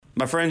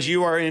My friends,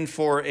 you are in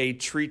for a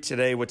treat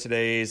today with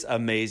today's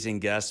amazing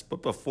guest.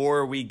 But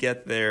before we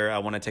get there, I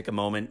want to take a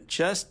moment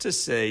just to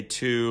say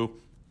two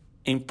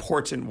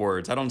important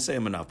words. I don't say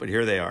them enough, but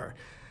here they are.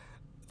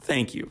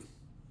 Thank you.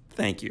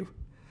 Thank you.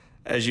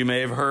 As you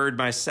may have heard,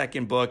 my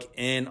second book,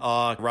 In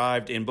Awe,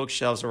 arrived in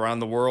bookshelves around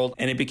the world,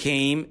 and it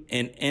became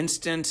an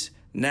instant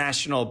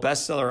national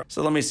bestseller.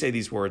 So let me say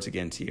these words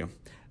again to you.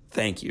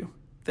 Thank you.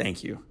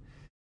 Thank you.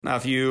 Now,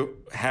 if you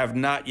have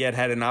not yet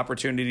had an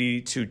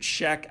opportunity to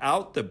check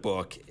out the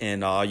book,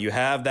 In Awe, you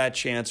have that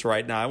chance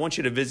right now. I want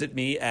you to visit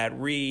me at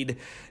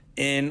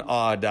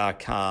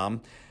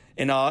readinawe.com.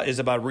 In Awe is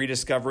about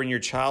rediscovering your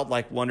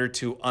childlike wonder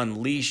to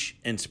unleash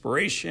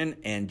inspiration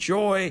and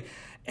joy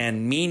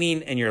and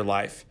meaning in your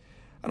life.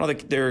 I don't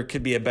think there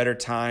could be a better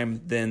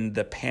time than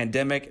the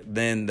pandemic,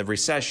 than the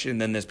recession,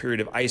 than this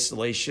period of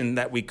isolation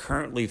that we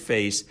currently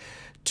face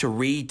to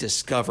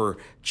rediscover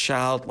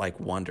childlike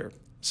wonder.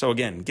 So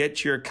again,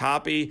 get your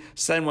copy,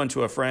 send one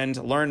to a friend,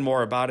 learn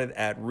more about it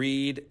at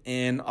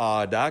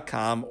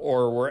readinawe.com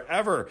or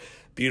wherever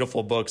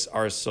beautiful books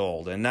are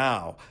sold. And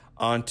now,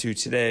 on to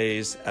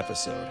today's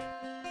episode.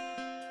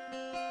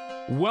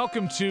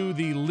 Welcome to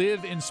the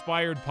Live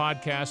Inspired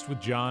podcast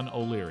with John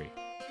O'Leary.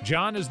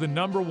 John is the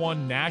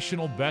 #1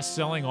 national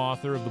best-selling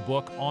author of the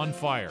book On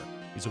Fire.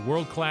 He's a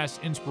world-class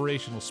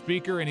inspirational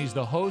speaker, and he's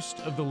the host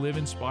of the Live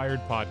Inspired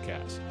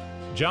podcast.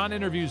 John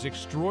interviews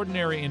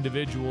extraordinary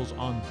individuals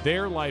on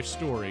their life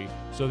story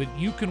so that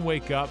you can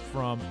wake up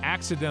from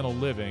accidental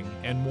living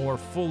and more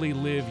fully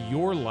live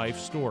your life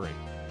story.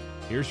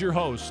 Here's your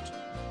host,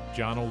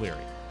 John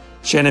O'Leary.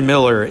 Shannon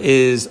Miller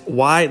is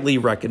widely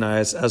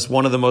recognized as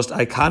one of the most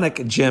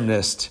iconic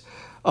gymnasts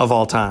of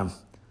all time.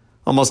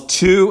 Almost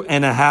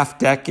 2.5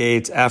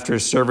 decades after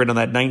serving on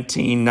that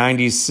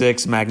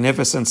 1996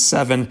 Magnificent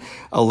Seven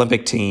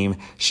Olympic team,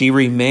 she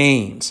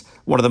remains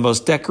one of the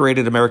most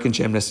decorated American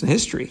gymnasts in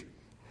history.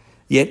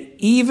 Yet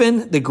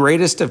even the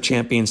greatest of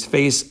champions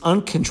face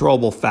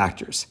uncontrollable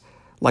factors,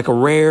 like a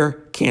rare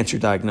cancer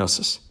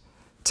diagnosis.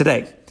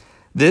 Today,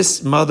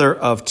 this mother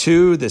of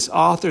two, this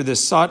author,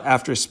 this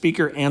sought-after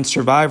speaker and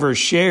survivor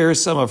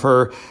shares some of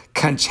her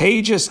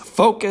contagious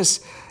focus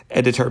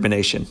and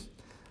determination.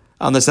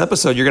 On this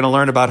episode, you're going to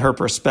learn about her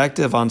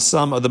perspective on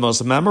some of the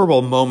most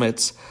memorable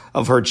moments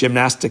of her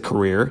gymnastic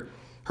career,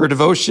 her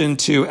devotion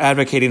to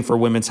advocating for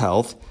women's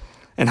health,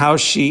 and how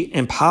she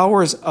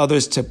empowers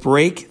others to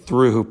break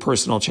through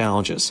personal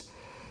challenges.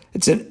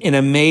 It's an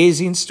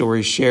amazing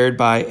story shared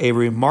by a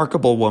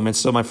remarkable woman.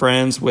 So my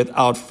friends,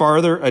 without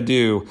further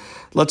ado,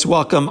 let's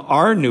welcome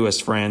our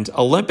newest friend,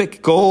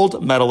 Olympic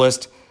gold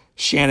medalist,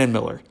 Shannon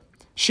Miller.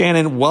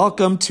 Shannon,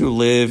 welcome to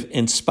Live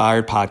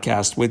Inspired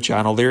podcast with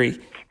John O'Leary.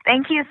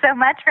 Thank you so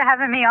much for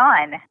having me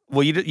on.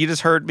 Well, you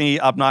just heard me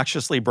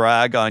obnoxiously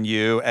brag on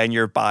you and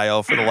your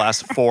bio for the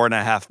last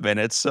 4.5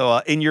 minutes. So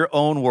in your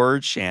own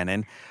words,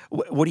 Shannon,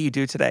 what do you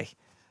do today?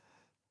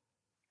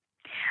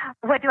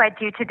 What do I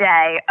do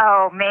today?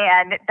 Oh,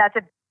 man, that's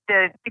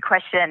the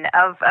question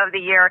of the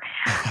year.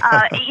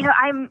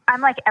 I'm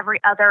like every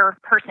other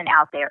person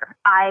out there.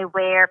 I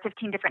wear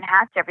 15 different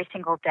hats every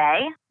single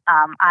day.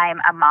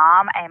 I'm a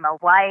mom. I'm a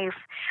wife.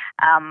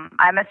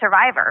 I'm a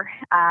survivor.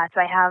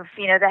 So I have,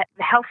 that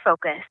health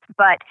focus.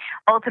 But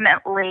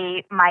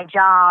ultimately, my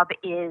job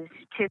is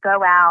to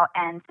go out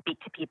and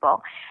speak to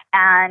people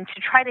and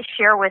to try to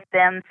share with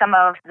them some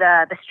of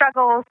the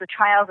struggles, the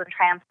trials and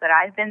triumphs that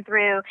I've been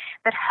through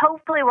that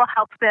hopefully will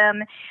help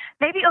them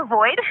maybe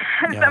avoid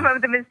some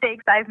of the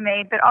mistakes I've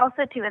made, but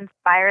also to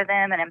inspire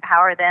them and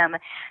empower them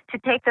to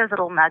take those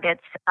little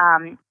nuggets,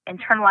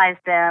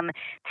 internalize them,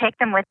 take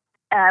them with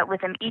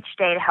them each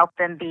day to help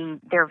them be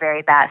their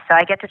very best. So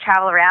I get to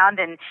travel around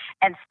and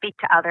speak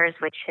to others,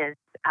 which has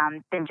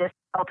been just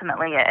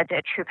ultimately a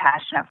true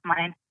passion of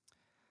mine.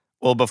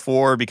 Well,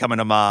 before becoming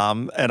a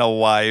mom and a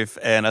wife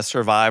and a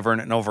survivor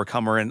and an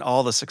overcomer and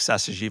all the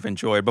successes you've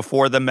enjoyed,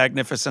 before the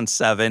Magnificent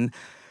Seven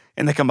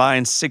and the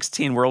combined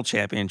 16 world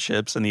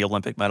championships and the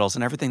Olympic medals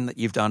and everything that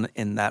you've done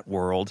in that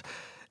world,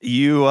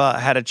 you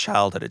had a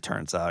childhood, it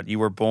turns out. You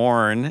were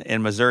born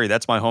in Missouri.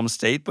 That's my home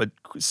state. But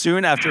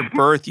soon after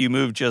birth, you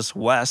moved just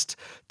west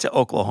to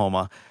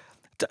Oklahoma.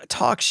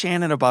 Talk,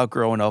 Shannon, about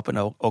growing up in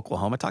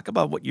Oklahoma. Talk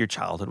about what your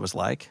childhood was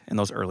like in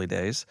those early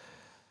days.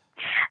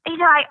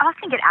 I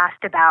often get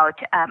asked about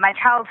my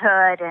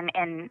childhood,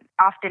 and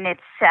often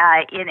it's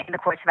in the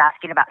course of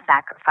asking about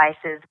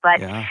sacrifices.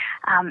 But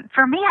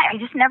for me, I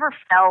just never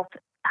felt,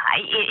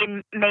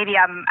 maybe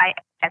I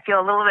feel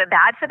a little bit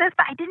bad for this,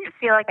 but I didn't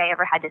feel like I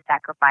ever had to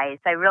sacrifice.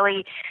 I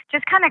really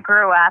just kind of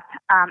grew up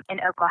in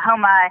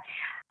Oklahoma.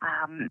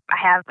 I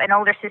have an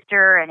older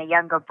sister and a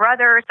younger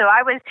brother, so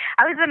I was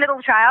the middle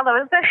child.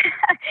 I was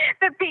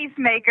the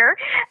peacemaker,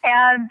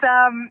 and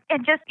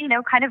just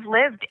kind of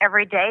lived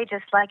every day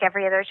just like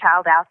every other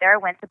child out there. I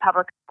went to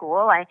public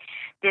school. I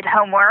did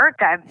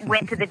homework. I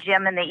went to the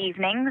gym in the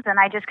evenings, and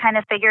I just kind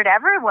of figured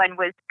everyone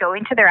was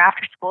going to their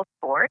after-school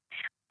sport.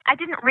 I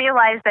didn't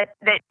realize that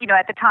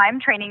at the time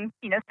training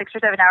 6 or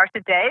 7 hours a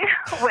day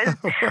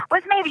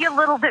was maybe a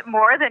little bit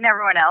more than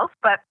everyone else,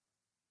 but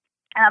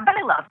But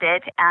I loved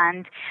it.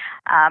 And,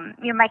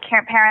 my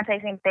parents, I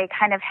think they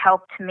kind of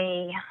helped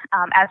me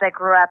as I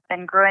grew up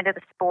and grew into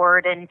the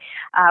sport and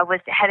was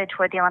headed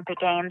toward the Olympic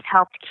Games,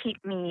 helped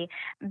keep me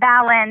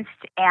balanced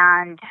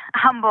and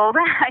humbled,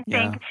 I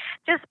think,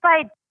 just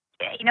by,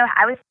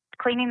 I was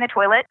cleaning the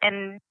toilet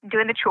and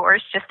doing the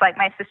chores just like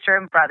my sister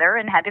and brother,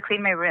 and had to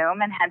clean my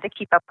room and had to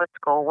keep up with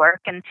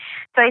schoolwork. And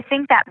so I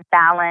think that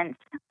balance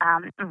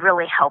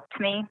really helped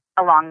me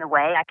along the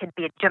way. I could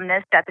be a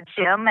gymnast at the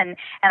gym, and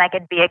I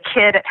could be a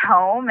kid at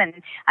home, and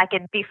I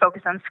could be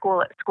focused on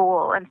school at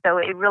school. And so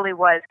it really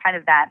was kind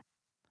of that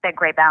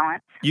great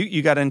balance.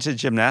 You got into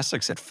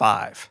gymnastics at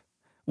 5.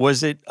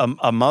 Was it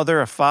a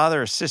mother, a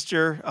father, a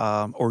sister,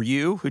 or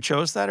you who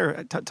chose that?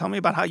 Or tell me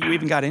about how you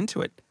even got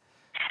into it.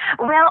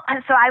 Well,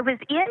 so I was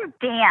in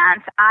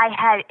dance. I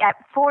had, at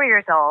 4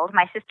 years old,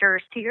 my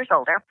sister's 2 years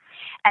older,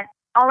 and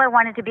all I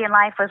wanted to be in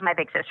life was my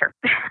big sister.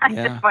 I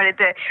just wanted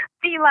to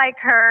be like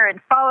her and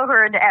follow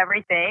her into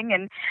everything.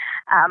 And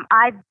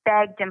I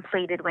begged and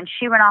pleaded when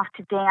she went off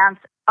to dance.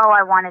 Oh,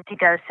 I wanted to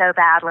go so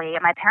badly.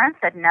 And my parents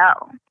said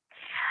no.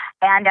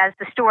 And as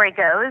the story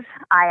goes,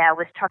 I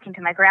was talking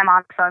to my grandma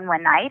on the phone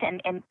one night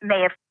and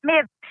may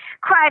have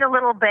cried a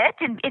little bit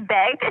and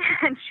begged.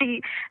 And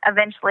she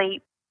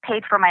eventually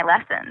paid for my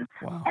lessons.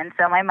 Wow. And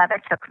so my mother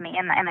took me,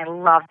 and I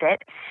loved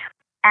it.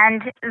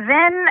 And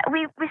then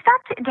we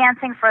stopped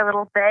dancing for a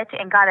little bit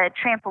and got a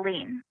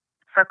trampoline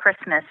for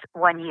Christmas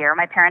one year.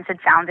 My parents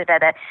had found it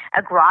at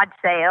a garage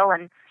sale,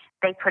 and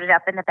they put it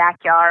up in the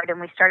backyard,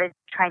 and we started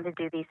trying to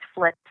do these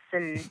flips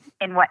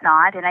and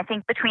whatnot. And I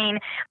think between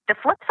the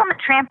flips on the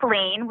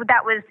trampoline,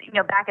 that was,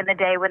 back in the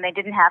day when they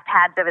didn't have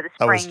pads over the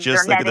springs. I was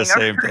just thinking the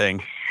same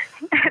thing.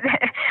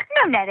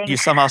 No netting. You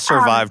somehow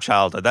survived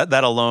childhood.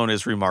 That alone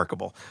is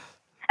remarkable.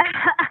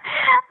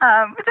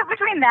 So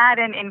between that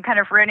and kind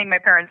of ruining my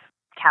parents'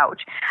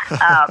 couch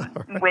right.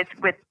 with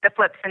the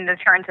flips and the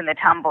turns and the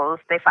tumbles,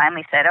 they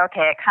finally said,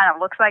 okay, it kind of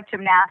looks like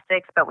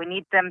gymnastics, but we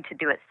need them to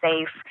do it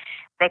safe.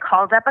 They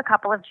called up a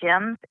couple of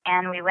gyms,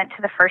 and we went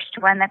to the first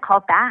one that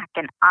called back,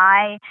 and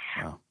I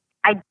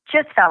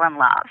just fell in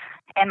love.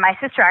 And my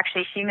sister,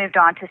 actually, she moved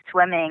on to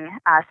swimming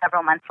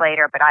several months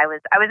later, but I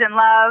was in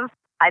love.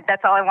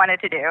 That's all I wanted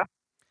to do.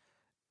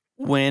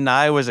 When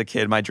I was a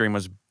kid, my dream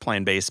was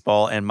playing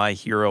baseball, and my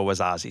hero was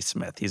Ozzie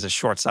Smith. He's a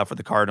shortstop for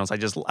the Cardinals.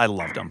 I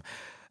loved him.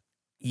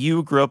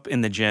 You grew up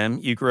in the gym.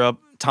 You grew up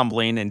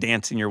tumbling and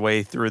dancing your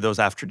way through those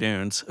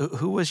afternoons.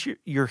 Who was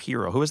your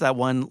hero? Who was that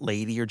one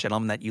lady or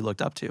gentleman that you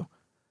looked up to?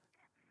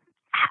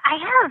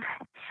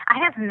 I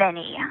have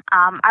many.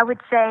 I would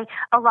say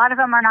a lot of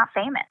them are not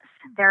famous.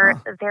 They're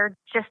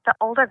just the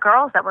older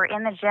girls that were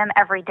in the gym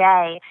every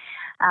day.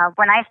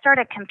 When I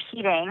started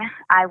competing,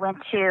 I went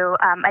to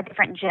a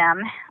different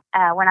gym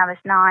when I was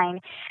 9.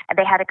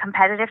 They had a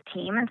competitive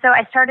team, and so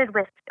I started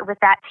with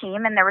that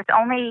team. And there was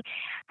only,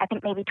 I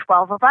think, maybe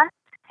 12 of us,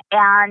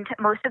 and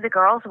most of the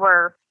girls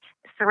were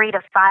 3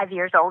 to 5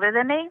 years older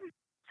than me.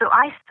 So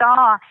I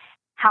saw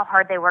how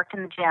hard they worked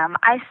in the gym.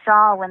 I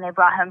saw when they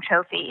brought home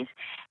trophies,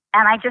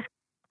 and I just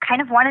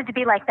kind of wanted to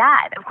be like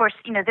that. Of course,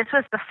 this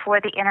was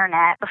before the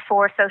internet,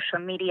 before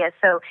social media,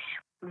 so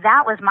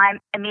that was my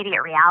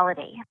immediate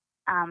reality.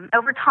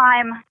 Over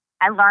time,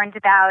 I learned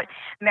about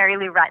Mary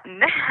Lou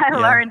Retton. I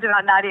learned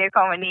about Nadia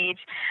Comaneci.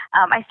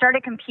 I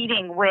started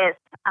competing with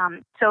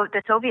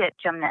the Soviet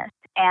gymnasts,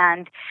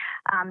 and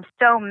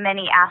so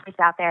many athletes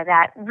out there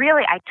that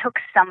really I took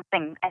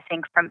something, I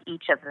think, from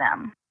each of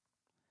them.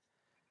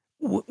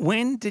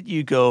 When did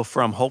you go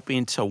from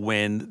hoping to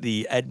win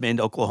the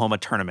Edmond, Oklahoma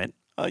tournament,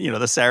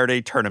 the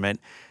Saturday tournament,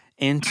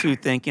 into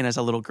thinking as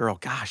a little girl,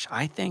 gosh,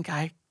 I think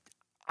I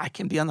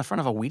can be on the front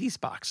of a Wheaties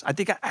box. I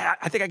think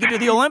I can do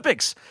the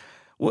Olympics.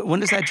 When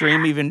does that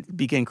dream even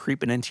begin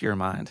creeping into your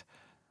mind?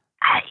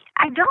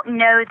 I don't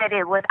know that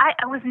it was.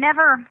 I was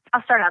never,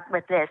 I'll start out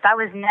with this. I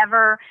was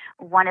never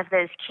one of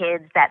those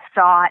kids that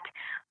thought,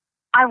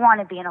 I want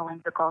to be an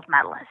Olympic gold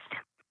medalist.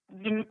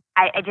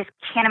 I just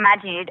can't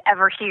imagine you'd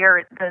ever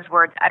hear those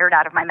words uttered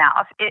out of my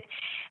mouth.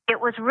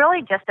 It was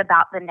really just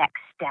about the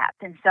next step.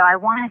 And so I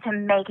wanted to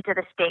make it to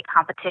the state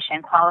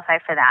competition, qualify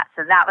for that.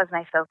 So that was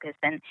my focus.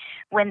 And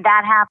when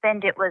that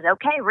happened, it was,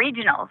 okay,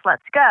 regionals,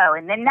 let's go.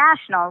 And then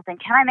nationals, and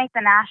can I make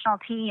the national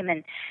team?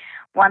 And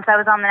once I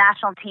was on the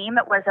national team,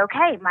 it was,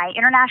 okay, my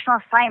international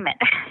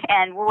assignment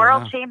and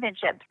world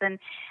championships. And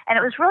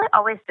it was really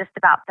always just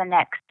about the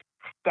next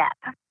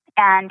step.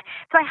 And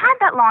so I had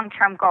that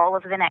long-term goal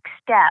of the next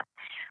step,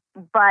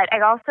 but I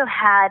also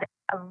had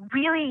a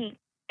really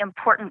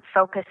important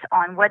focus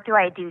on what do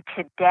I do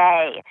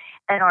today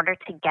in order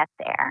to get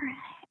there.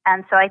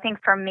 And so I think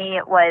for me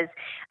it was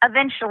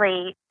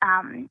eventually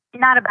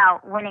not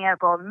about winning a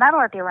gold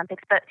medal at the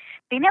Olympics, but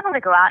being able to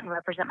go out and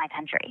represent my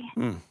country.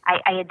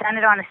 I had done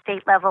it on a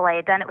state level. I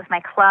had done it with my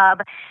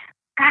club.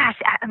 Gosh,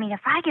 I mean,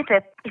 if I get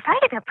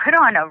to put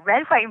on a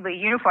red, white, and blue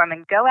uniform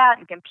and go out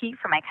and compete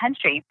for my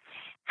country,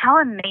 how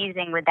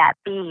amazing would that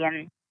be?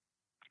 And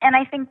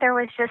I think there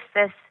was just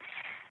this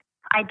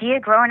idea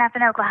growing up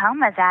in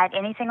Oklahoma that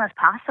anything was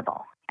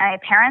possible. And my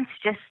parents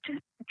just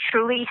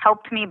truly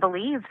helped me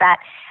believe that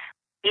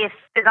as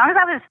long as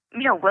I was,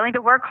 willing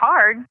to work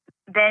hard,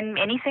 then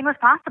anything was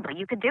possible.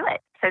 You could do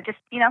it. So just,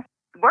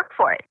 work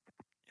for it.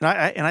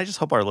 And I just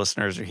hope our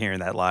listeners are hearing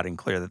that loud and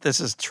clear, that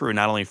this is true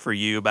not only for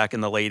you back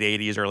in the late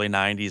 80s, early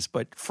 90s,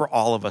 but for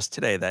all of us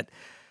today, that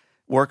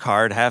work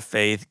hard, have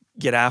faith,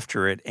 get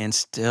after it, and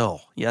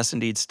still, yes,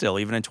 indeed, still,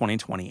 even in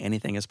 2020,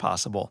 anything is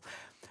possible.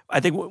 I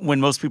think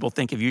when most people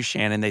think of you,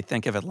 Shannon, they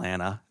think of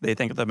Atlanta. They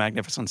think of the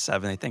Magnificent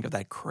Seven. They think of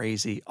that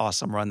crazy,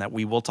 awesome run that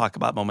we will talk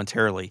about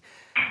momentarily.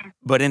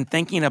 But in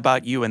thinking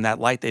about you in that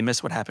light, they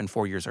miss what happened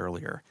 4 years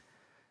earlier.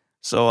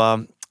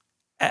 So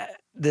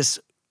this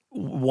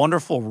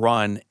wonderful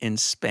run in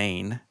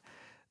Spain,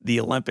 the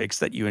Olympics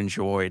that you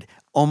enjoyed,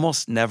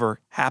 almost never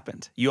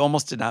happened. You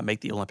almost did not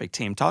make the Olympic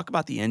team. Talk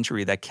about the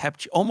injury that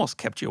almost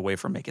kept you away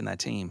from making that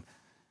team.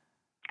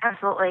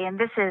 Absolutely. And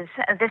this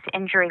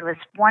injury was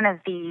one of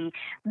the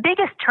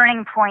biggest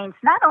turning points,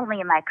 not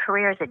only in my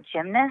career as a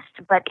gymnast,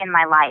 but in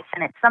my life.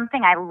 And it's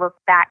something I look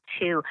back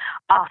to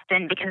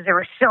often because there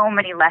were so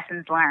many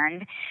lessons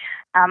learned.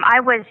 I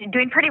was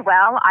doing pretty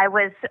well. I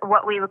was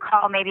what we would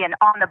call maybe an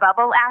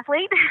on-the-bubble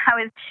athlete.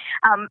 I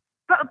was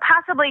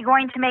possibly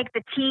going to make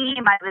the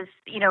team. I was,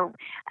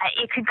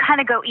 it could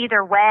kind of go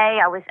either way.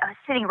 I was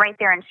sitting right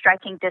there in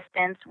striking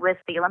distance with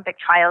the Olympic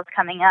trials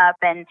coming up.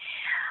 And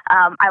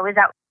I was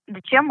out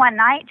the gym one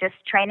night, just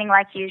training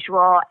like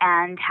usual,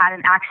 and had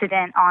an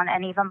accident on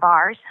uneven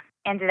bars.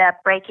 Ended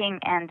up breaking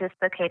and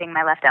dislocating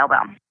my left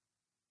elbow.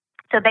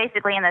 So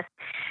basically, in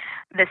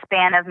the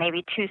span of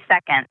maybe 2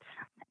 seconds,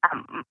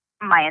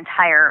 my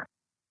entire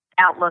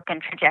outlook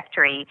and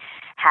trajectory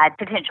had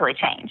potentially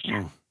changed.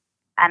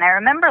 And I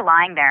remember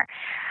lying there.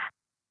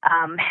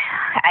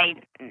 I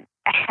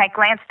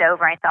glanced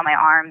over. I saw my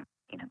arm,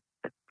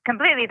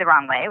 completely the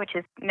wrong way, which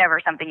is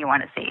never something you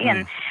want to see.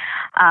 And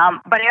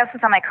but I also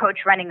saw my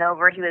coach running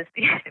over. He was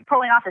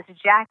pulling off his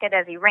jacket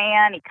as he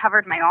ran. He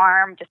covered my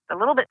arm just a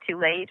little bit too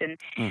late, and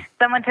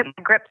someone took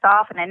the grips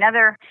off, and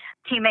another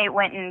teammate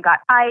went and got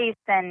ice.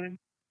 And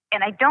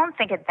I don't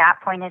think at that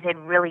point it had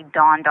really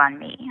dawned on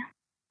me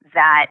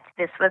that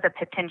this was a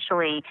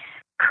potentially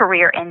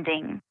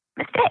career-ending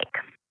mistake.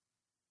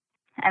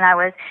 And I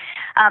was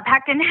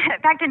packed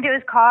into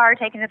his car,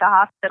 taken to the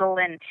hospital,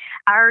 and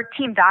our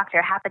team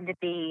doctor happened to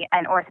be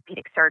an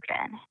orthopedic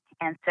surgeon.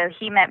 And so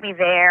he met me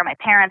there. My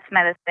parents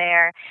met us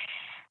there.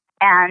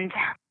 And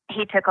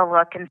he took a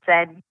look and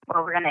said,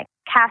 well, we're going to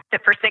cast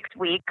it for 6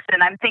 weeks.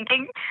 And I'm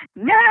thinking,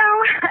 no,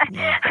 I'm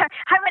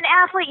an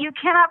athlete. You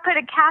cannot put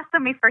a cast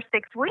on me for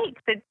 6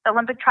 weeks. The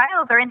Olympic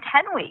trials are in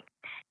 10 weeks.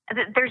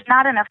 There's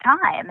not enough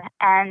time.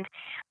 And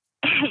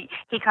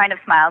he kind of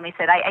smiled and he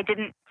said, I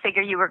didn't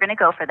figure you were going to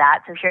go for that.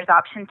 So here's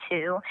option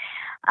 2.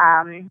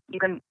 We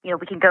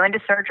can go into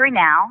surgery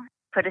now,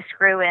 put a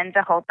screw in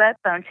to hold that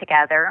bone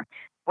together,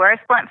 wear a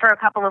splint for a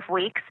couple of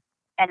weeks.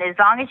 And as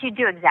long as you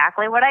do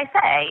exactly what I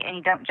say and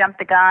you don't jump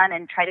the gun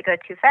and try to go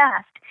too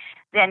fast,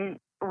 then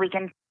we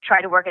can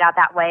try to work it out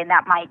that way. And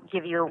that might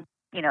give you,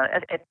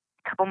 a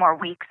couple more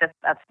weeks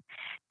of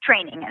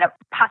training and a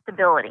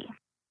possibility.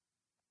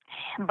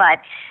 But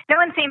no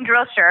one seemed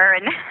real sure.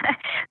 And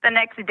the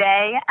next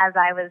day, as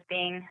I was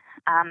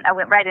I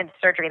went right into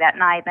surgery that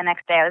night. The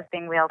next day I was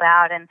being wheeled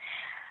out. And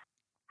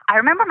I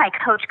remember my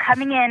coach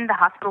coming in the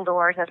hospital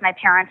doors as my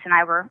parents and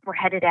I were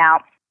headed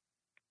out.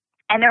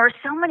 And there were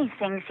so many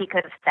things he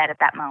could have said at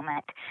that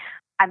moment.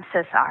 I'm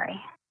so sorry.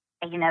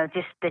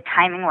 Just the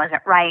timing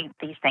wasn't right.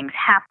 These things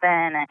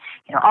happen. And,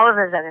 all of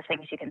those other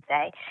things you can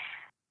say.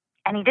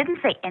 And he didn't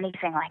say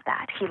anything like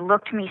that. He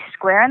looked me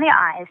square in the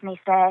eyes and he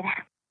said,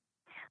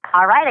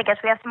 all right, I guess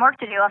we have some work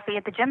to do. I'll see you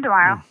at the gym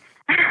tomorrow.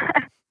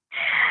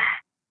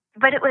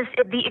 But it was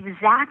the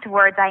exact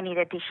words I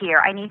needed to hear.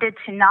 I needed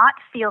to not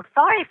feel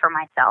sorry for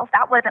myself.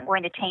 That wasn't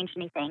going to change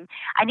anything.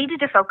 I needed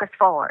to focus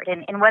forward.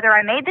 And whether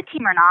I made the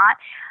team or not,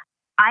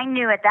 I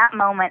knew at that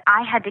moment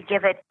I had to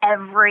give it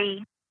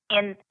every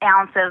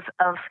ounce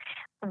of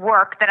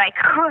work that I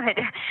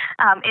could.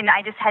 And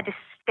I just had to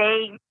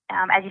stay,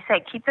 as you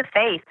say, keep the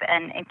faith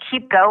and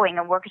keep going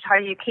and work as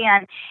hard as you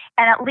can.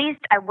 And at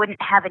least I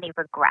wouldn't have any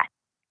regret.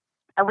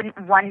 I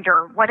wouldn't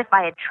wonder, what if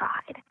I had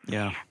tried?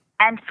 Yeah.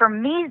 And for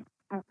me,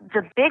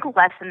 the big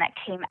lesson that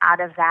came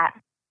out of that,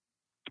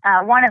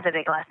 one of the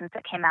big lessons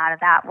that came out of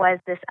that was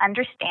this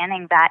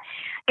understanding that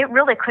it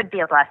really could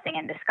be a blessing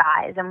in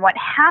disguise. And what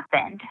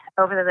happened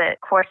over the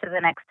course of the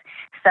next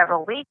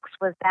several weeks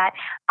was that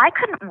I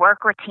couldn't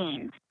work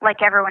routines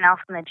like everyone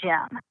else in the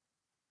gym,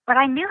 but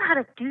I knew how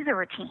to do the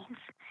routines.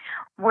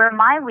 Where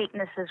my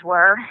weaknesses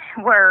were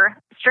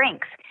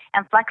strengths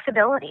and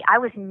flexibility. I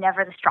was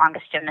never the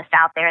strongest gymnast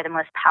out there, the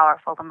most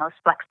powerful, the most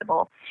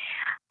flexible.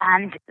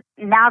 And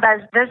now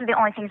those are the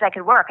only things I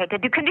could work. I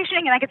could do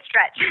conditioning and I could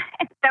stretch.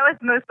 That was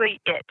mostly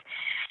it.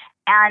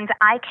 And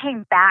I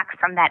came back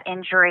from that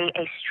injury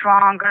a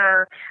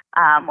stronger,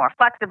 more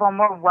flexible,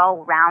 more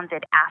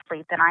well-rounded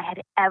athlete than I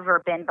had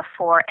ever been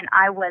before. And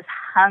I was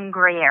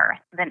hungrier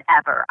than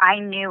ever. I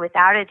knew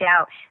without a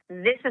doubt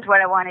this is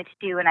what I wanted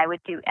to do, and I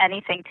would do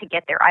anything to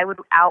get there. I would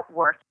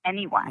outwork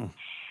anyone.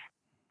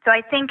 So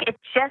I think it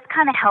just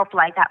kind of helped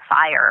light that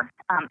fire,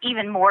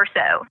 even more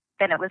so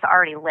then it was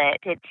already lit.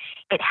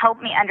 It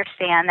helped me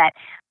understand that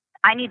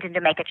I needed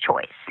to make a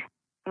choice.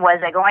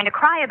 Was I going to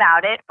cry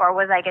about it, or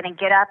was I going to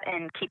get up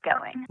and keep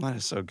going? That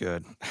is so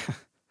good.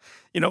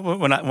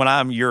 When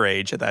I'm your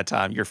age at that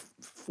time, you're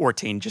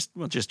 14,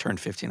 just turned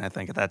 15, I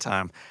think, at that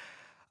time.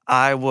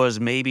 I was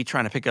maybe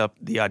trying to pick up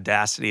the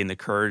audacity and the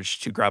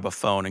courage to grab a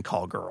phone and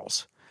call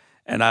girls.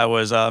 And I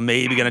was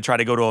maybe going to try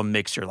to go to a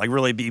mixer, like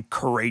really be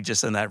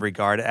courageous in that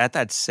regard. At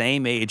that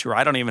same age where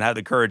I don't even have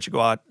the courage to go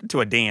out to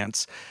a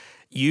dance,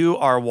 you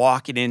are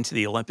walking into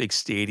the Olympic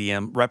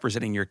Stadium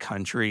representing your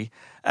country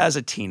as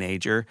a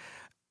teenager.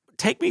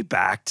 Take me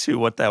back to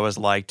what that was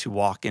like to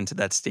walk into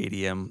that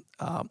stadium,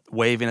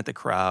 waving at the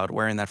crowd,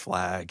 wearing that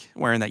flag,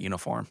 wearing that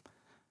uniform.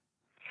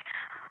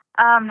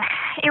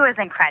 It was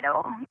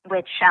incredible,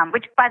 which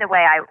by the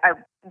way, I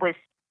was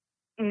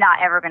not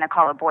ever going to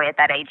call a boy at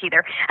that age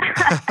either.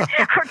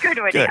 Or go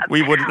to a dance.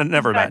 We would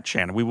never met,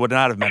 Shannon. We would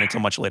not have met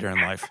until much later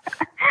in life.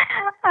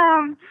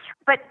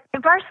 But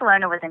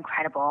Barcelona was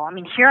incredible. I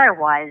mean, here I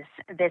was,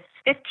 this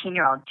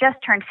 15-year-old, just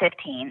turned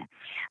 15,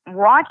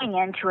 walking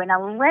into an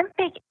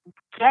Olympic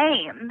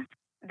Games,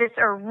 this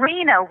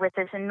arena with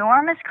this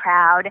enormous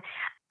crowd.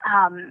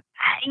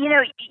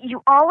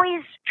 You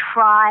always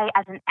try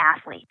as an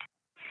athlete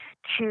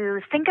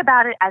to think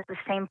about it as the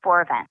same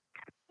 4 events.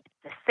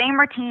 The same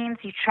routines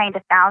you trained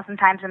 1,000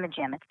 times in the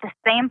gym. It's the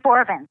same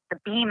 4 events. The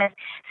beam is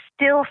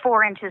still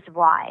 4 inches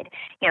wide.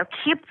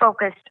 Keep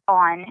focused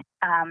on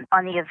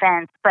the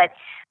events. But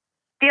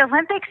the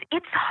Olympics,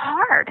 it's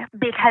hard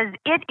because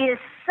it is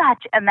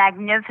such a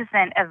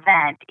magnificent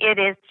event. It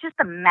is just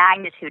the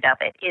magnitude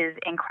of it is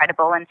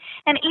incredible. And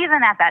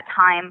even at that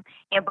time,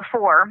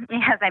 before,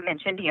 as I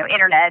mentioned,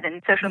 internet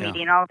and social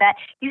media and all of that,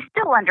 you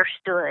still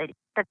understood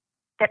that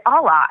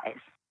all eyes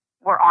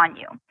were on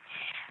you.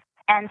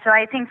 And so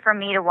I think for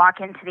me to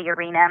walk into the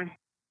arena,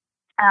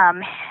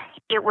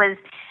 it was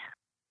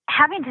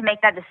having to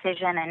make that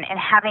decision and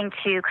having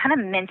to kind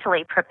of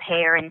mentally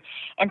prepare. And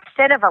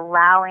instead of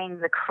allowing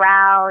the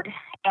crowd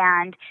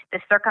and the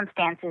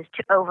circumstances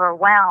to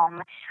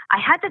overwhelm, I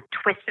had to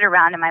twist it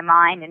around in my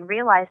mind and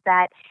realize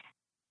that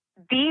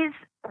these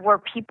were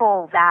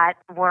people that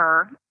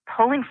were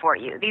pulling for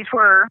you. These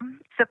were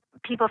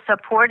people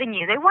supporting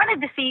you. They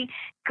wanted to see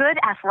good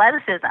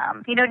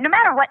athleticism. No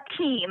matter what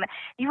team,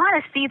 you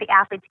want to see the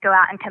athletes go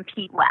out and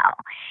compete well.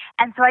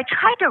 And so I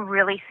tried to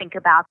really think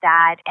about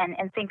that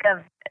and think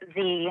of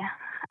the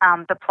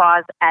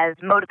applause as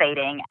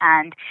motivating.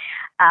 And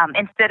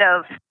instead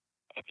of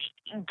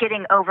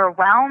getting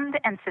overwhelmed,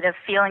 instead of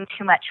feeling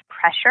too much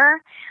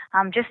pressure,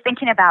 just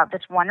thinking about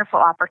this wonderful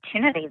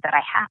opportunity that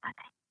I had.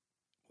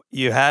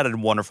 You had a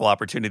wonderful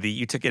opportunity.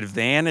 You took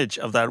advantage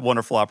of that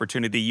wonderful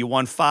opportunity. You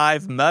won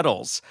 5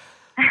 medals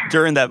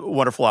during that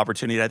wonderful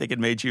opportunity. I think it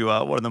made you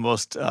one of the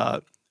most,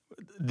 right?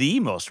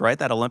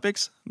 That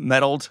Olympics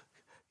medaled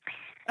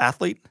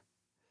athlete.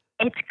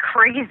 It's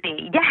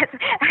crazy. Yes.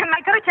 My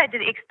coach had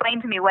to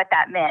explain to me what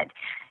that meant.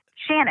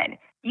 Shannon,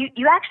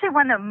 you actually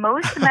won the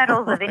most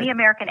medals of any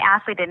American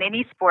athlete in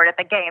any sport at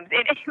the Games.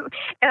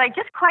 And I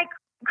just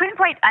couldn't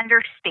quite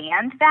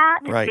understand that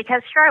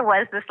because here I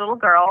was, this little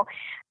girl.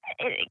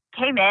 It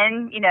came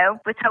in,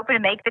 was hoping to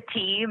make the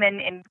team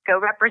and go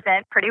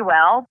represent pretty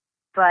well.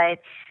 But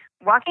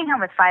walking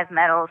home with 5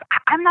 medals,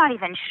 I'm not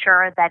even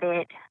sure that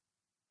it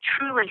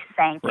truly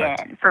sank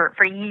in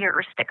for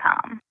years to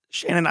come.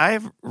 Shannon,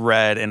 I've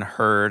read and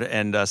heard,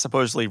 and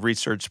supposedly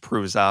research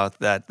proves out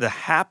that the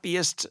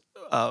happiest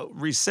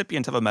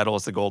recipient of a medal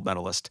is the gold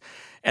medalist.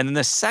 And then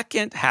the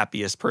second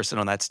happiest person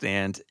on that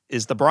stand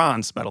is the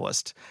bronze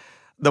medalist.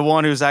 The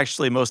one who's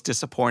actually most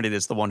disappointed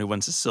is the one who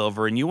wins the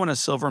silver. And you won a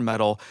silver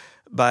medal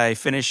by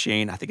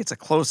finishing, I think it's the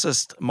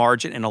closest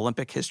margin in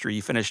Olympic history.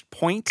 You finished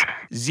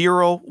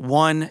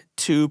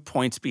 0.012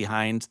 points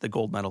behind the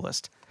gold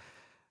medalist.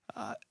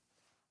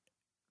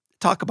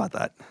 Talk about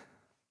that.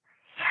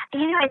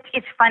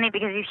 It's funny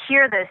because you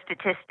hear the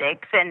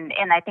statistics, and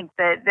I think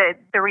the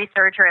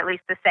research, or at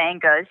least the saying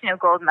goes,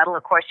 gold medal,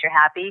 of course you're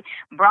happy.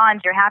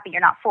 Bronze, you're happy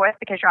you're not 4th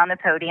because you're on the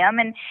podium.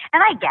 And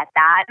I get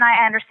that, and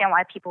I understand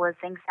why people would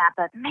think that.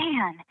 But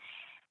man,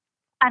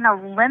 an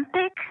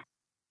Olympic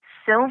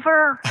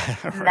silver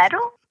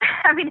medal?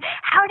 I mean,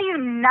 how do you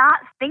not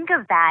think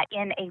of that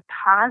in a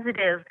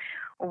positive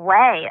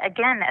way?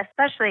 Again,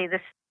 especially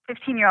this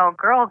 15-year-old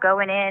girl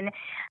going in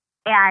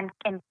and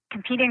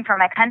competing for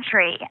my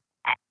country.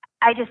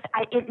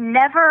 It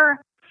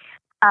never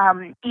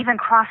even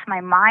crossed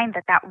my mind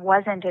that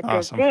wasn't a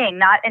good thing,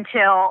 not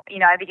until,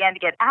 I began to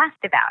get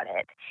asked about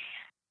it.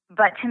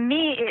 But to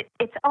me,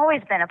 it's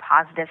always been a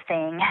positive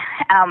thing.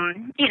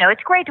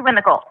 It's great to win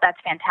the gold.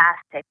 That's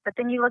fantastic. But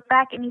then you look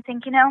back and you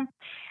think,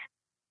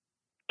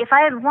 if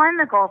I had won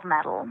the gold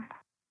medal,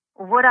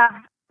 would I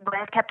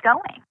have kept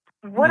going?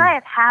 Would I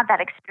have had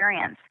that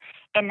experience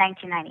in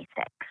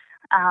 1996?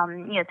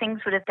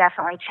 Things would have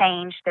definitely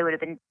changed. They would have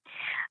been,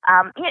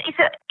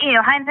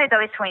 hindsight's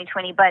always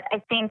 20/20. But I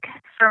think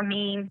for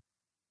me,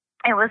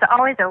 it was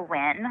always a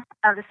win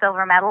of the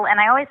silver medal, and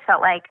I always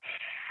felt like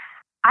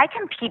I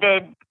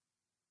competed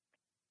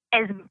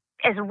as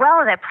as well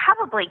as I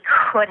probably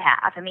could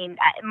have. I mean,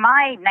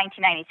 my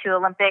 1992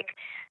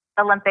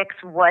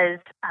 Olympics was,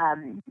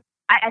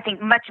 I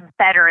think, much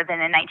better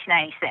than in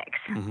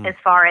 1996 as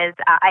far as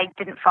I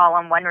didn't fall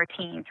on one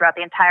routine throughout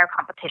the entire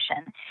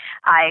competition.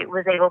 I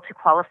was able to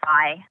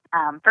qualify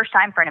first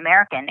time for an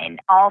American in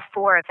all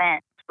 4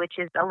 events, which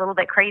is a little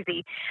bit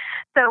crazy.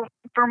 So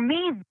for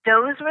me,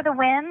 those were the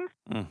wins.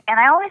 And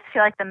I always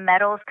feel like the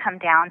medals come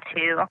down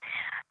to,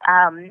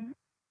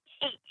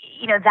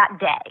 that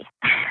day.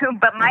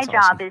 But my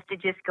job is to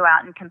just go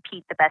out and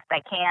compete the best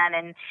I can.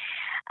 And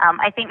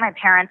I think my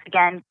parents,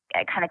 again,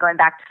 kind of going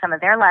back to some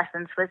of their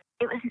lessons,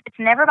 it's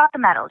never about the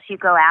medals. You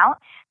go out,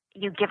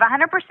 you give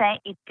 100%,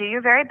 you do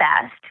your very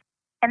best,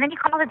 and then you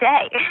call it a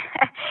day.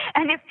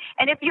 and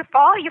if you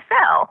fall, you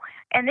fell.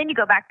 And then you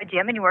go back to the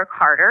gym and you work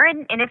harder.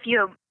 And if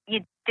you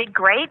did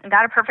great and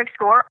got a perfect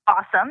score,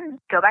 awesome.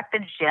 Go back to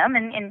the gym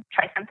and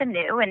try something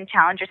new and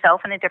challenge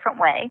yourself in a different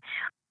way.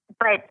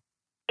 But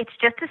it's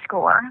just a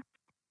score.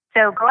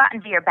 So go out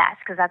and do your best,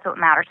 because that's what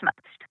matters most.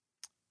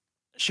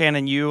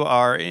 Shannon, you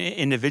are an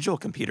individual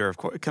competitor,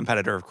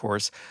 of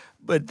course,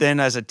 but then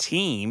as a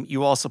team,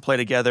 you also play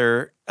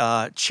together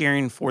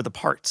cheering for the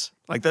parts.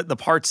 Like the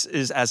parts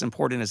is as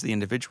important as the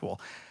individual.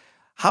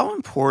 How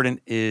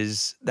important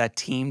is that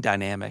team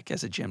dynamic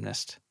as a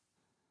gymnast?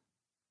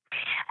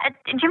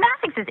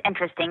 Gymnastics is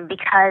interesting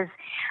because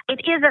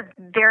it is a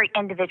very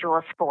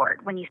individual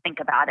sport when you think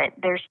about it.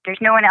 There's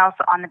no one else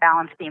on the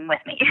balance beam with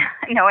me.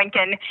 No one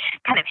can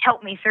kind of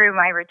help me through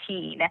my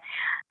routine.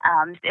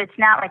 It's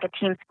not like a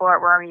team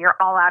sport where you're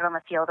all out on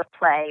the field of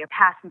play, you're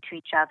passing to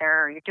each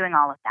other, or you're doing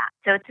all of that.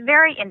 So it's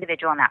very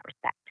individual in that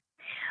respect.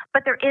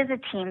 But there is a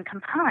team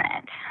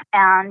component,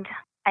 and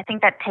I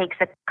think that takes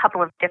a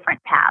couple of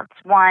different paths.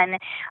 One,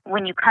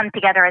 when you come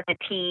together as a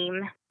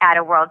team at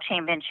a World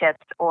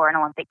Championships or an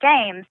Olympic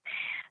Games,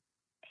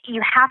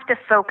 you have to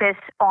focus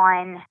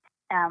on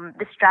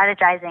the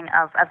strategizing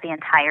of the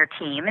entire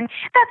team. And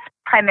that's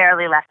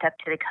primarily left up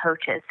to the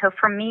coaches. So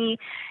for me,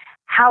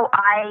 how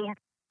I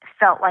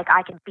felt like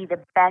I could be the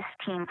best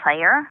team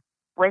player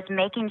was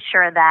making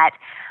sure that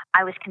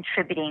I was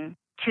contributing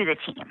to the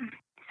team.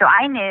 So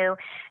I knew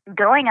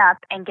going up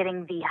and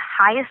getting the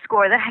highest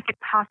score that I could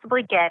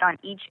possibly get on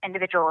each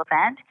individual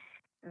event,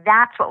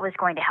 that's what was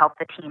going to help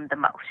the team the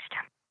most.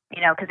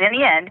 Because in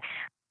the end,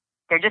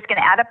 they're just going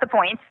to add up the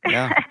points,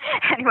 and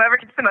whoever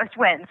gets the most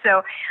wins.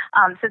 So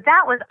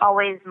that was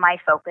always my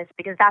focus,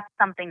 because that's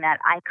something that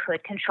I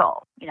could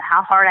control.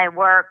 How hard I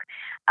work,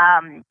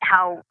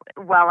 how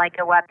well I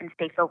go up and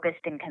stay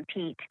focused and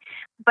compete.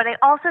 But I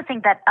also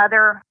think that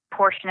other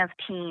portion of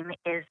team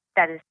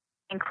that is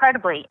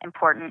incredibly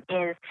important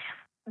is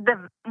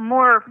the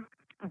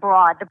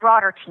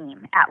broader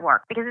team at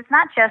work, because it's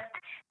not just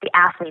the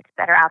athletes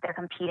that are out there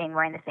competing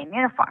wearing the same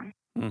uniform.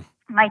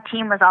 My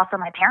team was also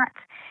my parents.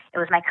 It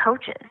was my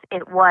coaches.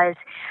 It was,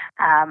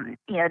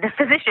 the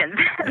physicians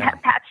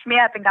that patched me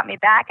up and got me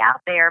back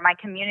out there, my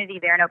community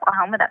there in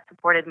Oklahoma that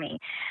supported me,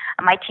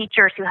 my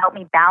teachers who helped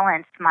me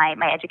balance my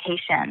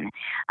education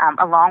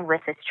along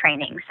with this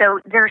training. So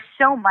there's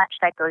so much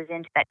that goes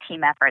into that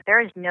team effort.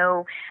 There is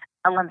no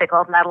Olympic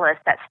gold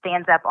medalist that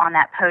stands up on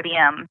that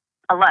podium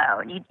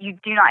alone. You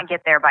do not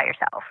get there by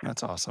yourself.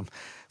 That's awesome.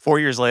 4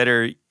 years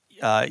later,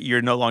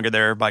 you're no longer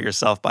there by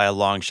yourself by a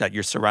long shot.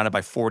 You're surrounded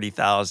by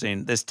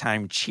 40,000, this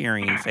time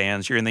cheering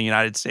fans. You're in the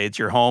United States,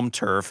 your home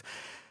turf.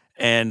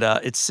 And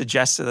it's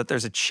suggested that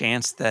there's a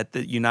chance that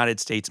the United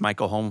States might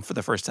go home for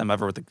the first time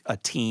ever with a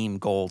team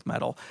gold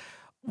medal.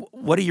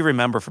 What do you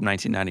remember from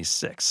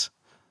 1996?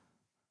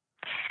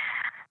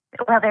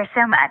 Well, there's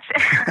so much.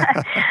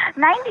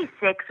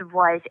 96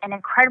 was an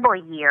incredible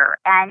year,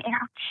 and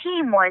our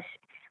team was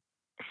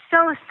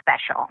so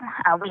special.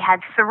 We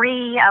had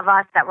 3 of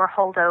us that were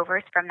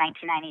holdovers from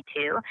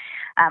 1992,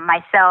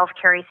 myself,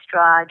 Carrie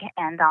Strug,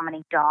 and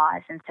Dominique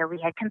Dawes. And so we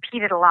had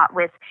competed a lot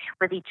with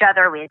each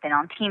other. We had been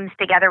on teams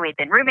together. We had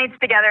been roommates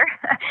together.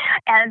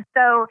 And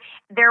so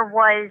there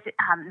was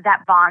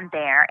that bond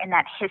there and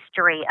that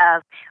history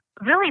of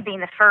really being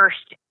the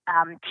first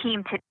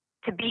team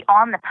to be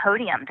on the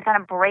podium, to kind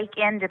of break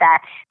into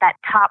that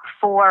top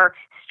 4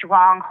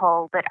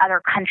 stronghold that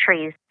other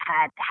countries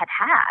had.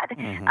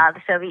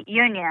 The Soviet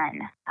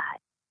Union,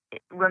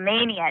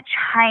 Romania,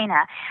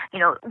 China.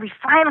 We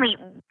finally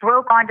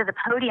broke onto the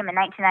podium in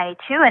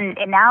 1992,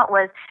 and now it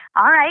was,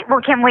 all right,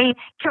 well, can we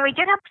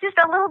get up just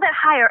a little bit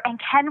higher,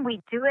 and can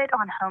we do it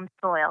on home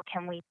soil?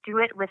 Can we do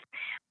it with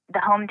the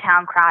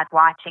hometown crowd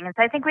watching? And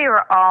so I think we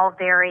were all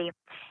very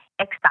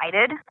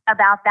excited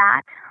about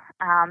that.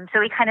 So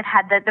we kind of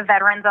had the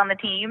veterans on the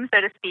team,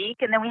 so to speak,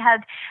 and then we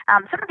had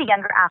some of the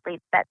younger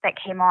athletes that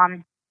came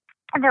on,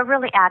 and they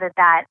really added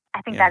that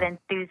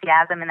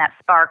enthusiasm and that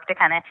spark to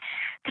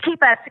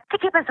keep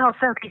us all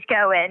focused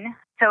going.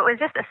 So it was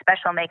just a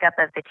special makeup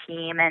of the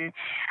team, and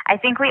I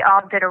think we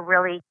all did a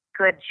really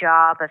good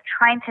job of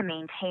trying to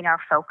maintain our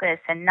focus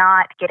and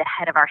not get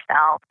ahead of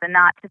ourselves, and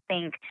not to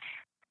think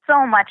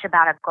so much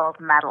about a gold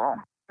medal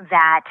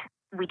that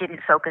we didn't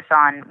focus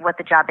on what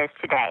the job is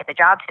today. The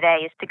job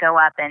today is to go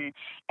up and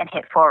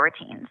hit 4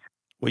 routines.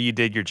 Well, you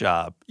did your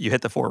job. You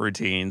hit the 4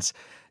 routines.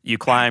 You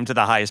climbed to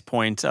the highest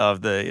point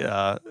of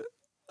the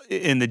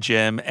in the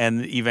gym,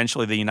 and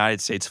eventually the United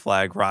States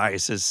flag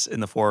rises in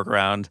the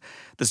foreground.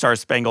 The Star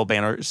Spangled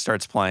Banner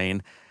starts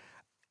playing.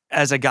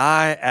 As a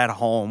guy at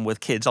home with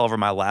kids all over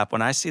my lap,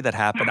 when I see that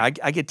happen, I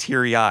get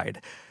teary-eyed,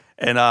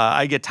 and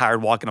I get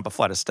tired walking up a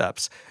flight of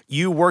steps.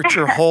 You worked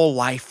your whole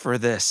life for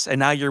this, and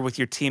now you're with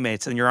your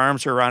teammates, and your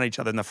arms are around each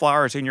other, and the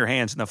flowers in your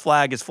hands, and the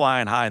flag is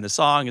flying high, and the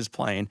song is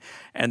playing,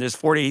 and there's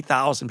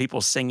 48,000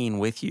 people singing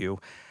with you.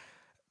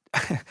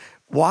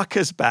 Walk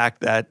us back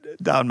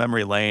down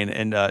memory lane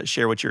and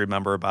share what you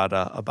remember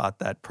about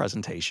that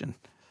presentation.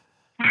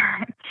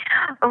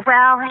 Well,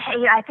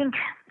 I think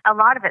a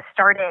lot of it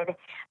started,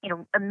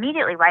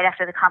 immediately right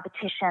after the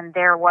competition.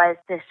 There was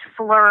this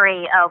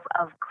flurry of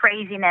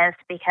craziness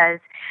because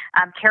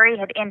Carrie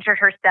had injured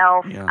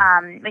herself. Yeah.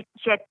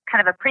 She had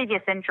kind of a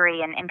previous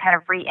injury and kind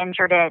of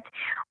re-injured it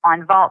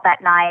on vault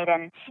that night,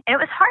 and it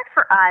was hard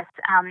for us.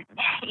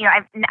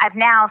 I've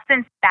now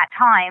since that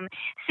time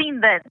seen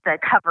the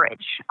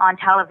coverage on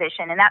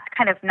television, and that's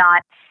kind of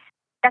not.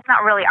 That's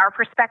not really our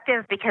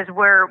perspective because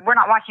we're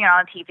not watching it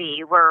on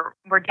TV.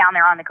 We're down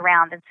there on the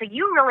ground, and so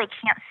you really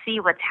can't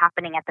see what's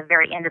happening at the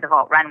very end of the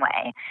vault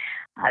runway.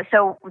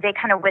 So they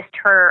kind of whisked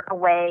her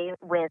away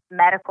with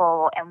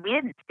medical, and we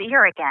didn't see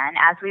her again.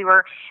 As we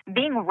were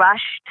being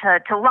rushed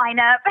to line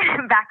up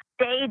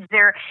backstage,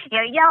 they're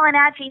yelling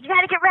at you. You got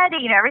to get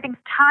ready.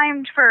 Everything's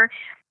timed for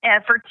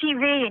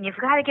TV, and you've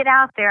got to get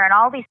out there, and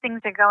all these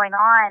things are going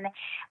on.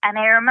 And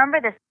I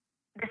remember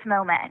this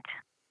moment.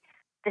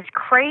 This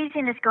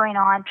craziness going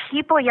on,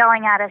 people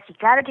yelling at us, you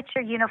got to get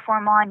your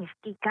uniform on,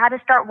 you got to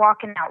start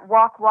walking out,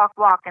 walk.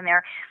 And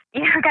they're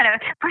kind of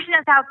pushing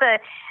us out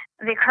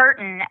the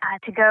curtain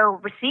to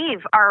go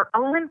receive our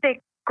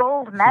Olympic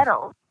gold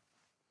medals.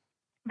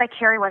 But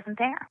Carrie wasn't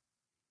there.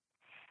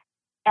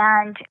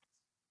 And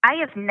I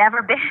have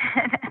never been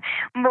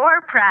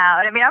more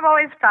proud. I mean, I'm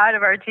always proud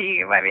of our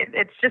team. I mean,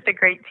 it's just a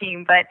great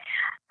team. But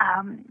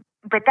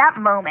that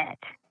moment,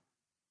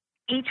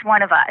 each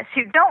one of us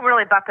who don't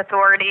really buck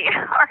authority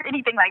or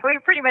anything we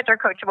pretty much are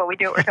coachable. We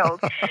do what we're told.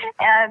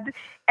 and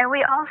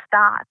we all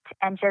stopped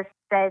and just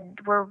said,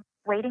 we're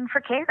waiting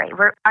for Carrie.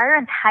 Our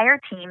entire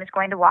team is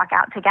going to walk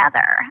out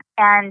together.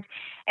 And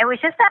it was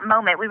just that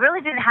moment. We really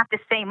didn't have to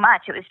say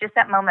much. It was just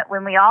that moment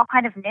when we all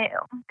kind of knew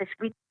this.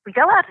 We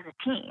go out as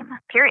a team,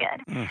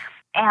 period. Mm.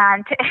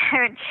 And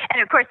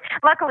of course,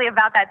 luckily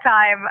about that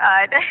time,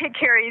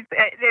 Carrie's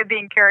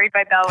being carried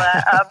by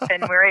Bella up,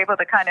 and we were able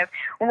to kind of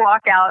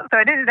walk out. So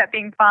it ended up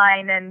being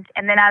fine. And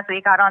then as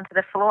we got onto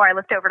the floor, I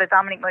looked over to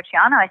Dominique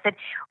Moceanu. I said,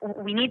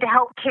 "We need to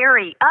help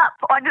Carrie up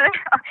onto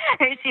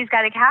the. She's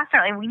got a cast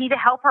on, and we need to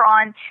help her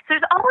on." So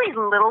there's always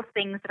little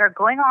things that are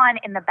going on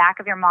in the back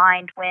of your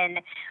mind when.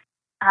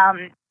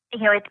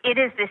 It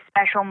is this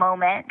special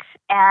moment,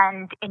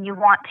 and you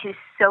want to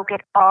soak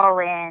it all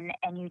in,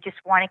 and you just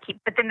want to keep.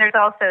 But then there's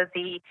also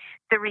the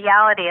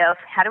reality of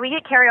how do we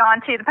get Carrie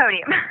on to the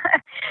podium?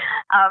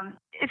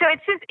 So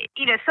it's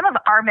just some of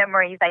our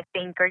memories I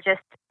think are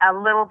just a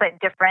little bit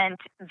different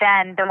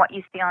than what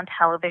you see on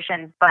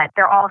television, but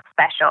they're all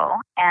special,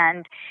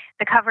 and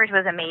the coverage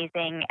was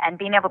amazing, and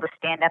being able to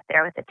stand up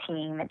there with the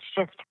team, it's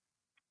just.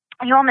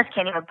 You almost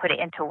can't even put it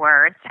into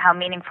words how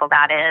meaningful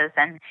that is,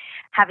 and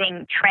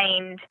having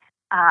trained,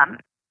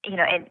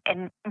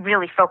 and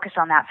really focused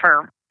on that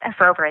for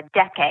over a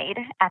decade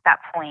at that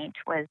point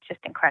was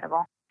just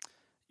incredible.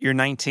 You're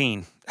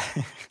 19.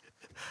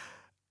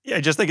 Yeah,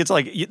 I just think it's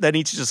that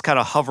needs to just kind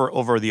of hover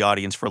over the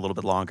audience for a little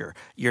bit longer.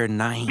 You're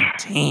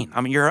 19.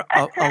 I mean, you're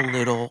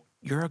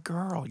you're a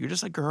girl. You're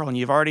just a girl, and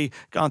you've already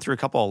gone through a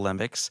couple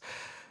Olympics.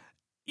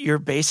 You're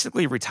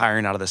basically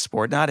retiring out of the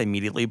sport, not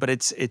immediately, but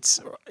it's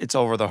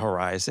over the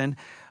horizon.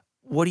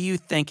 What do you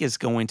think is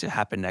going to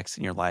happen next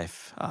in your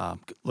life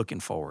looking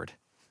forward?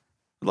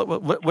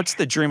 What's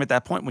the dream at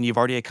that point when you've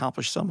already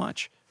accomplished so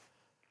much?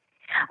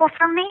 Well,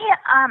 for me,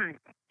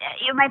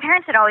 my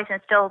parents had always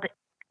instilled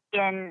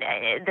in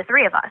the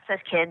three of us as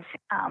kids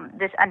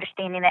this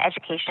understanding that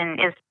education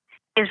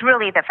is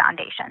really the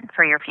foundation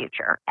for your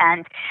future.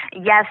 And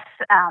yes,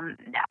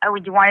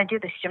 you want to do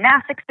this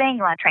gymnastics thing,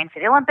 you want to train for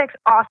the Olympics,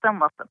 awesome,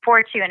 we'll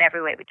support you in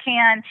every way we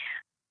can.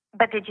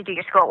 But did you do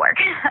your schoolwork?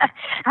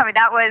 I mean,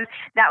 that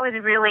was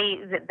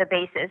really the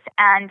basis.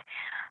 And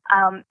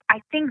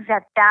I think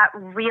that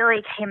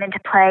really came into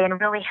play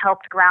and really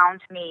helped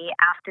ground me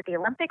after the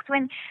Olympics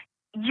when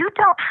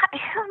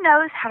who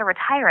knows how to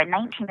retire at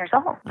 19 years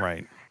old?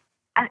 Right.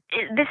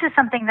 This is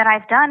something that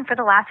I've done for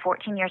the last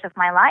 14 years of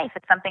my life.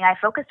 It's something I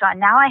focused on.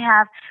 Now I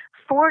have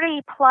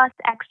 40 plus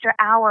extra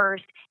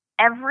hours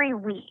every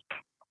week.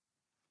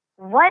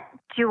 What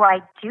do I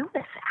do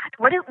with that?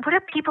 What do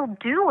people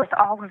do with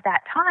all of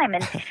that time?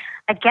 And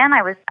again,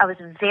 I was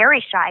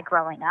very shy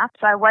growing up,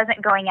 so I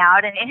wasn't going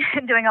out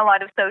and doing a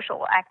lot of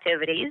social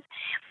activities.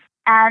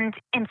 And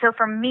so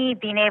for me,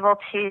 being able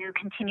to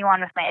continue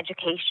on with my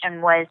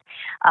education was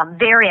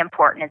very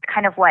important. It's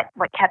kind of what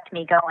kept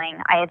me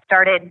going. I had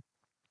started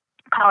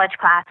college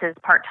classes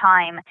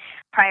part-time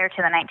prior to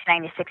the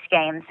 1996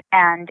 games,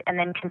 and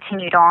then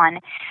continued on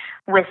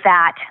with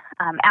that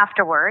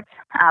afterwards.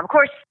 Of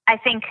course, I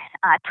think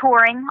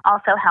touring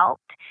also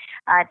helped.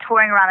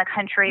 Touring around the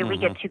country, we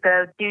get to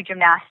go do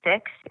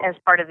gymnastics as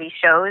part of these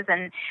shows,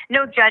 and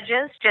no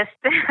judges, just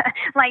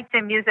lights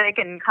and music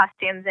and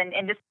costumes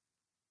and just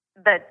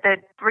the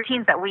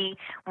routines that we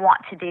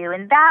want to do.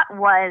 And that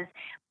was,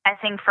 I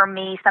think, for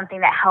me,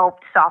 something that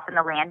helped soften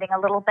the landing a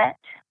little bit,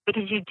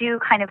 because you do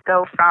kind of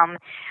go from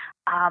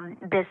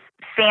this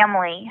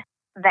family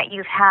that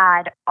you've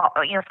had,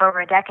 for over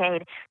a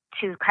decade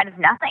to kind of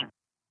nothing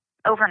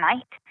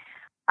overnight.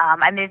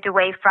 I moved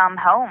away from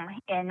home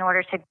in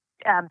order to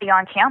be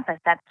on campus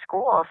at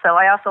school. So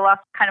I also lost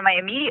kind of my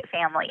immediate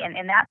family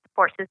and that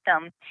support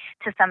system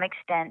to some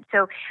extent.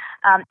 So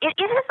it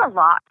is a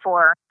lot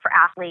for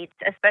athletes,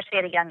 especially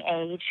at a young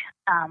age,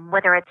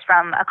 whether it's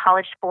from a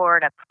college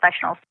sport, a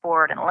professional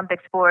sport, an Olympic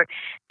sport,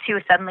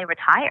 to suddenly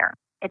retire.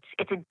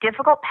 It's a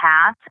difficult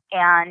path,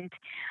 and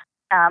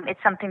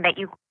it's something that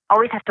you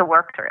always have to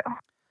work through.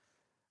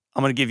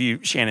 I'm going to give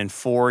you, Shannon,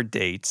 4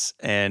 dates,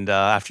 and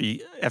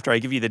after I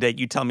give you the date,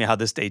 you tell me how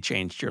this date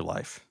changed your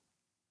life.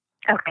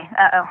 Okay.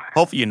 Uh-oh.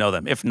 Hopefully you know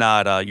them. If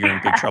not, you're in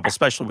big trouble,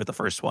 especially with the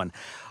first one.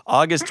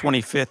 August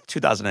 25th,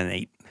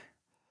 2008.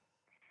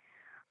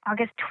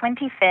 August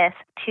 25th,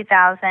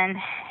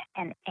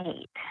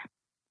 2008.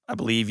 I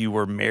believe you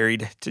were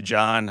married to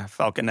John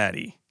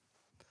Falconetti.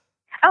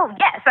 Oh,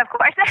 yes, of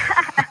course.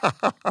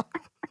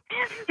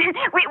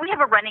 We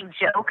have a running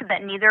joke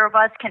that neither of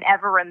us can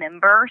ever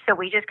remember, so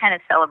we just kind of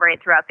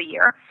celebrate throughout the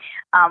year.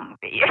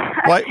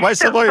 Why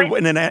celebrate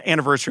an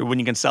anniversary when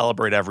you can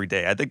celebrate every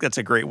day? I think that's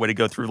a great way to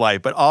go through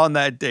life. But on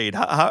that date,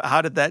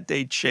 how did that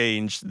date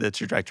change the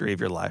trajectory of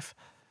your life?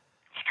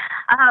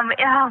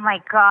 Oh,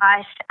 my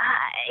gosh.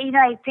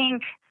 I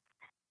think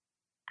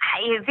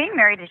being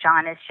married to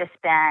John has just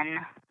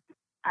been...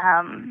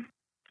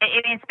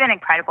 It's been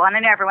incredible, and I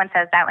know everyone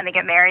says that when they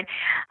get married,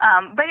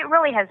 but it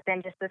really has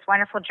been just this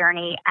wonderful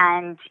journey,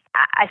 and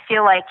I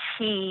feel like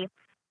he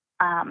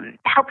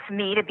helps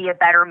me to be a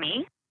better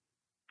me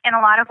in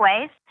a lot of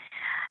ways,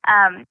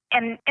 and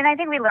I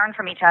think we learn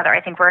from each other.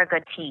 I think we're a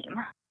good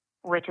team,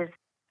 which is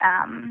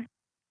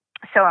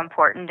so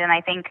important, and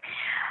I think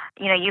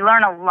you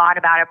learn a lot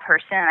about a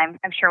person, and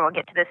I'm sure we'll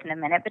get to this in a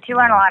minute, but you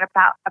learn a lot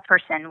about a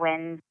person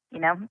when,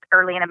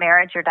 early in a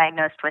marriage you're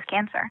diagnosed with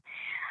cancer.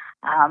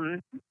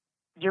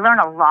 You learn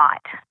a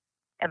lot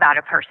about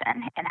a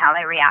person and how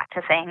they react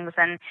to things,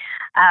 and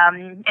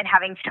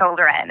having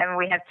children. And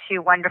we have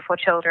 2 wonderful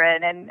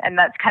children, and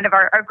that's kind of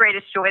our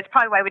greatest joy. It's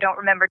probably why we don't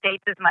remember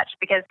dates as much,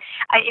 because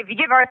if you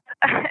give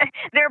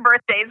their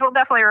birthdays, we'll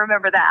definitely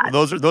remember that.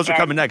 Those are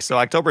coming next. So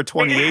October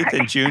 28th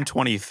and June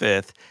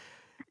 25th,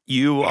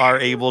 you are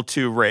able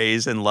to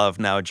raise and love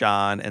now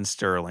John and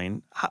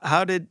Sterling.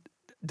 How did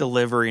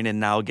delivering and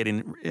now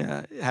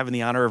having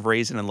the honor of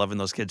raising and loving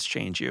those kids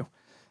change you?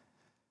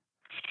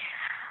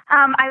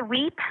 I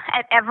weep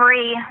at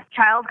every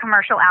child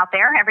commercial out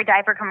there, every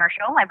diaper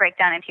commercial. I break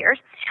down in tears.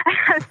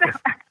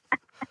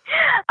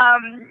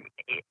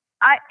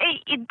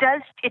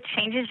 It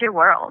changes your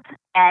world,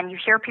 and you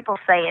hear people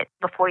say it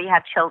before you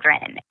have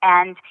children,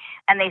 and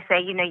they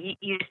say,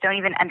 you just don't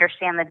even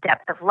understand the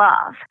depth of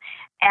love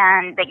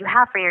and that you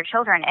have for your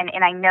children,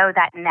 and I know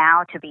that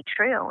now to be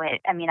true.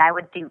 I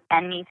would do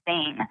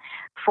anything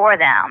for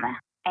them,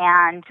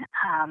 and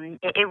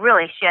it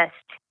really is just.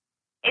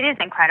 It is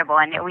incredible,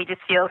 and we just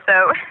feel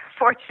so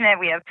fortunate.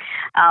 We have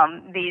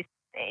these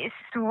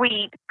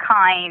sweet,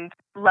 kind,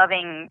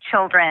 loving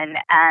children,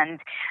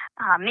 and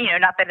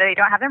not that they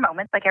don't have their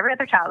moments like every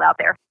other child out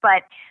there,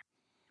 but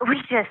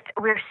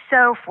we're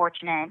so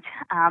fortunate.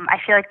 I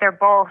feel like they're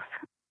both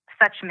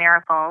such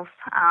miracles.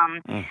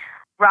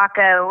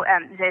 Rocco,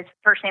 his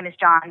first name is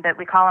John, but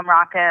we call him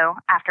Rocco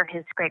after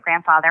his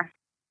great-grandfather.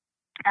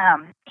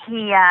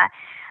 He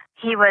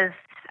was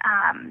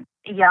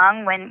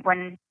young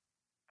when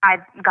I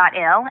got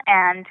ill,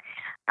 and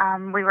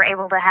we were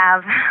able to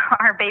have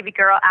our baby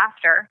girl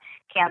after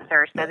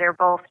cancer. So they're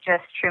both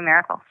just true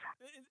miracles.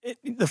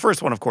 The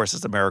first one, of course,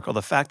 is a miracle.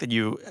 The fact that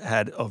you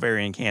had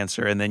ovarian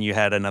cancer and then you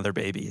had another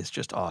baby is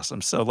just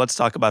awesome. So let's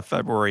talk about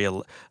February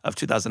of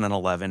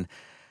 2011.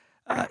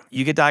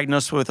 You get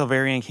diagnosed with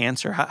ovarian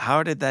cancer.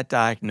 How did that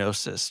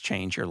diagnosis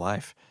change your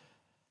life?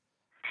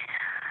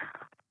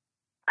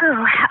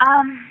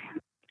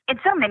 In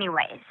so many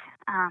ways.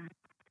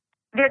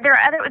 There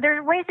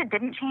are ways it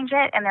didn't change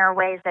it, and there are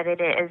ways that it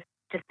has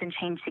just been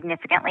changed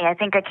significantly. I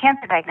think a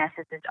cancer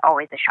diagnosis is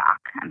always a shock.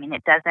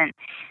 It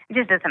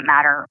just doesn't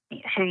matter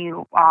who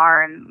you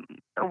are and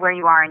where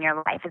you are in your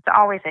life. It's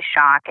always a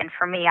shock. And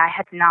for me, I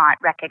had not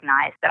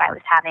recognized that I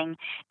was having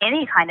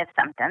any kind of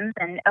symptoms,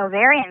 and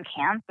ovarian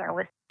cancer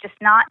was just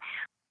not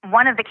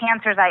one of the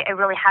cancers I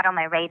really had on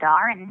my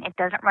radar, and it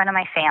doesn't run in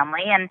my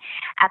family. And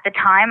at the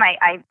time,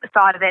 I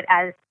thought of it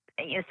as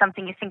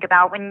something you think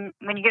about when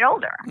you get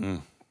older.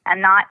 And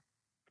not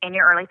in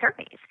your early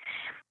 30s.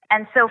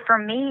 And so for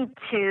me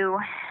to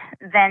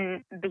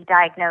then be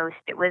diagnosed,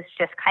 it was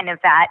just kind of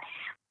that,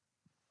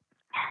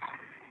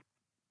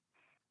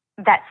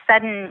 that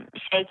sudden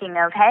shaking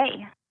of,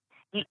 hey,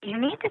 you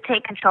need to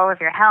take control of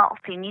your health.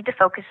 You need to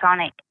focus on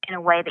it in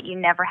a way that you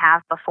never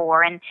have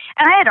before. And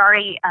I had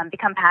already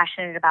become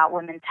passionate about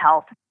women's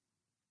health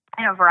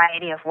in a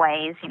variety of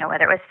ways,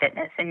 whether it was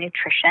fitness and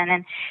nutrition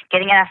and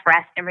getting enough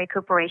rest and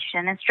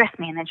recuperation and stress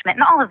management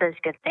and all of those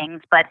good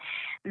things. But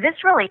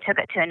this really took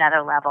it to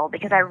another level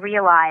because I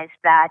realized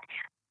that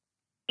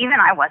even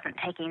I wasn't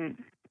taking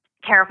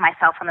care of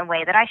myself in the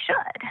way that I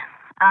should.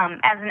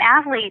 As an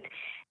athlete,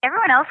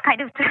 everyone else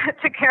kind of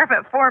took care of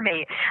it for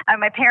me.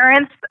 My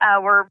parents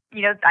were,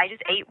 I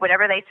just ate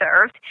whatever they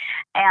served.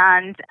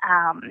 And,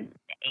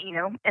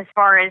 as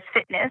far as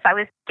fitness, I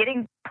was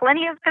getting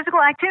plenty of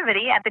physical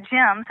activity at the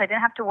gym, so I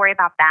didn't have to worry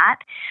about that.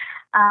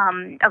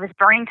 I was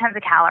burning tons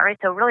of calories,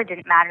 so it really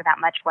didn't matter that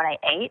much what I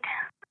ate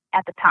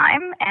at the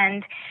time.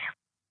 And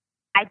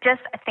I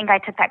think I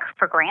took that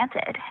for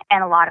granted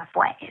in a lot of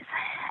ways.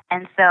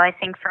 And so I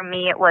think for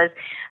me, it was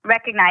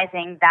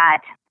recognizing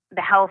that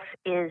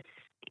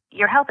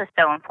your health is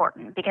so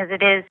important because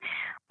it is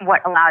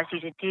what allows you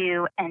to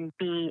do and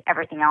be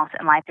everything else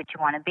in life that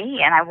you want to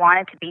be. And I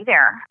wanted to be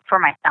there for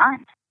my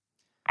son.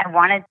 I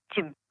wanted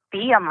to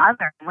be a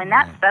mother. When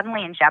that's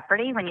suddenly in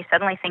jeopardy, when you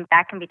suddenly think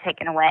that can be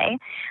taken away,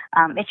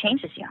 it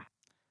changes you.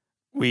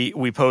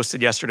 We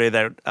posted yesterday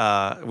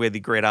that we had the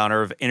great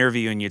honor of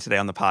interviewing you today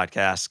on the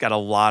podcast. Got a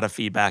lot of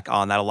feedback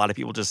on that. A lot of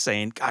people just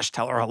saying, gosh,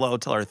 tell her hello,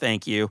 tell her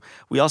thank you.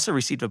 We also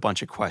received a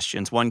bunch of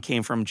questions. One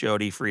came from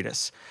Jody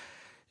Freitas.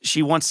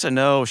 She wants to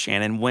know,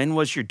 Shannon, when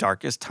was your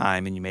darkest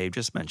time? And you may have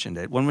just mentioned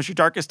it. When was your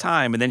darkest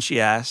time? And then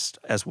she asked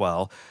as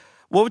well,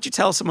 what would you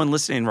tell someone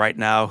listening right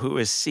now who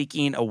is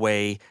seeking a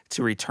way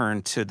to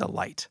return to the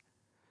light?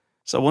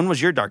 So when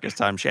was your darkest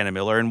time, Shannon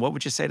Miller? And what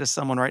would you say to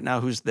someone right now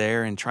who's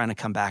there and trying to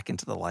come back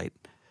into the light?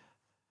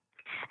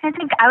 I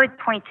think I would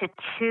point to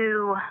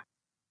two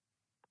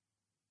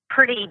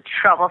pretty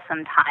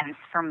troublesome times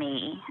for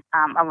me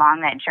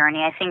along that journey.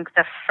 I think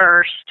the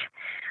first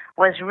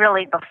was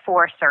really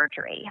before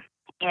surgery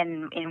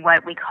in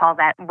what we call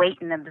that wait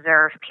and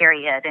observe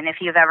period. And if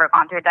you've ever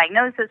gone through a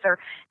diagnosis or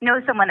know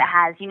someone that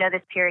has,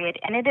 this period,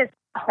 and it is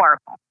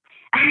horrible.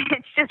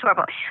 It's just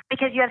horrible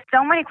because you have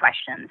so many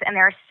questions and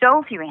there are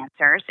so few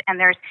answers and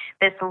there's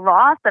this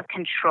loss of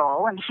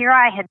control. And here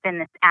I had been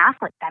this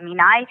athlete. I mean,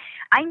 I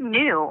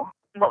knew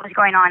what was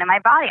going on in my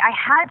body. I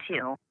had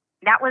to.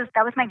 That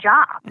was my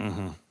job.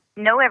 Mm-hmm.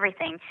 Know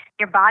everything.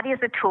 Your body is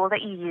a tool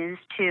that you use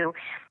to,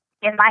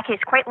 in my case,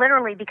 quite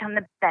literally become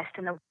the best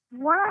in the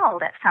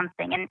world at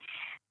something.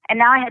 And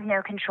now I had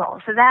no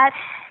control. So that,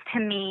 to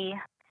me,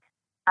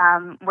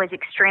 was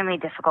extremely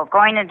difficult.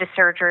 Going into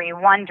surgery,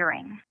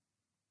 wondering,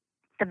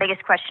 the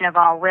biggest question of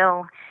all,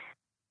 will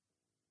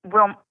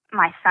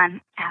my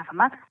son have a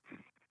mother?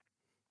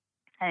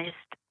 And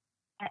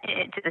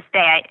to this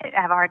day, I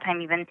have a hard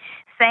time even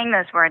saying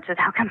those words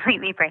without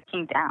completely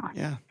breaking down.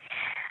 Yeah.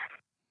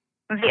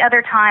 The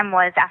other time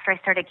was after I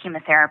started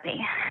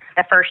chemotherapy,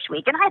 the first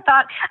week, and I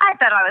thought I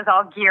was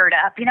all geared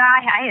up.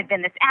 I had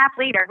been this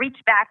athlete. I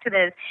reached back to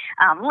those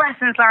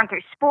lessons learned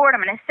through sport.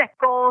 I'm going to set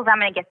goals. I'm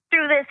going to get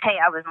through this. Hey,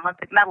 I was an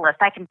Olympic medalist.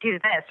 I can do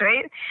this,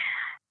 right?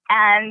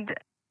 And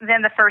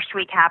then the first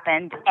week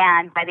happened,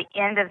 and by the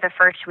end of the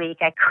first week,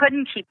 I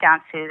couldn't keep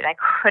down food. I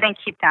couldn't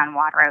keep down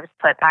water. I was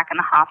put back in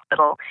the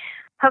hospital,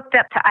 hooked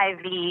up to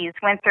IVs,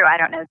 went through,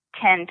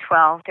 10,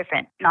 12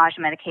 different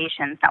nausea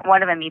medications. Not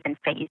one of them even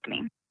fazed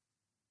me.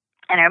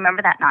 And I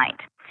remember that night,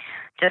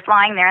 just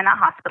lying there in that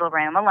hospital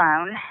room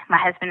alone. My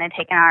husband had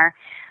taken our,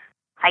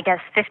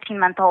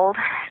 15-month-old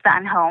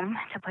son home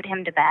to put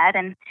him to bed.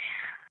 And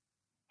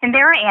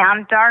there I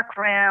am, dark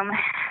room,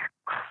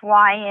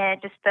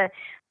 quiet, just the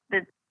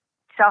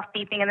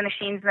self-beeping of the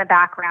machines in the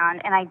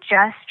background. And I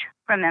just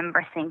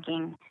remember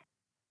thinking,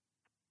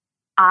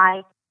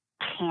 I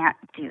can't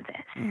do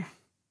this. Mm.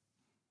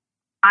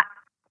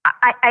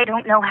 I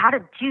don't know how to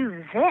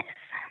do this.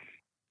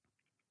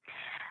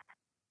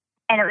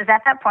 And it was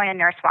at that point a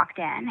nurse walked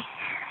in.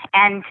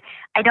 And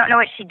I don't know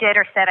what she did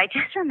or said. I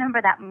just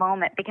remember that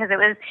moment because it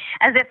was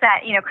as if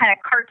that, kind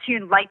of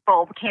cartoon light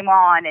bulb came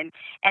on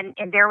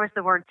and there was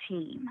the word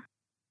team.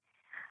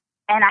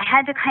 And I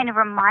had to kind of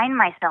remind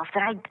myself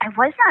that I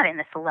was not in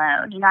this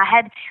alone. I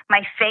had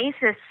my faith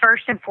is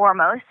first and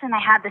foremost, and I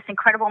had this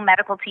incredible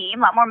medical team,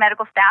 a lot more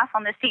medical staff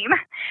on this team,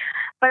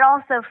 but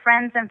also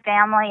friends and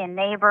family and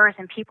neighbors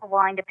and people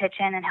willing to pitch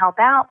in and help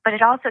out. But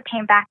it also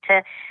came back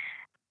to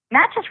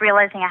not just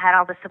realizing I had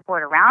all the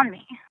support around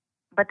me,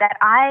 but that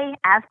I,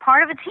 as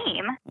part of a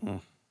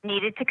team,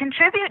 needed to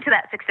contribute to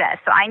that success.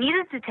 So I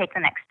needed to take the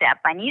next step.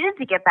 I needed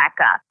to get back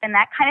up. And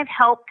that kind of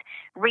helped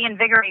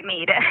reinvigorate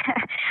me to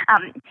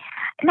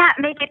not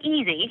make it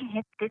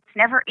easy. It's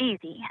never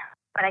easy.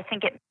 But I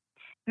think it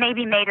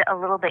maybe made it a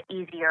little bit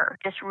easier,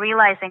 just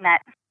realizing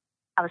that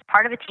I was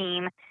part of a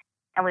team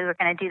and we were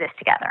going to do this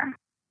together.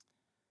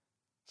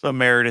 So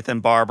Meredith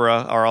and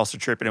Barbara are also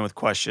tripping in with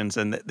questions,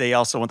 and they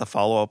also want the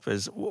follow-up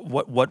is,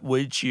 what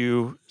would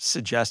you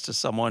suggest to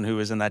someone who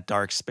is in that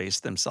dark space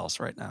themselves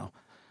right now?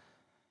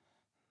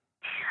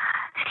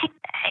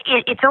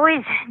 It's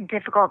always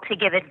difficult to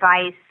give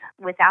advice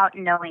without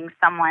knowing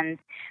someone's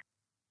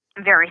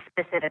very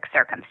specific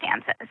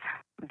circumstances,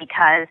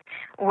 because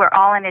we're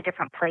all in a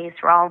different place.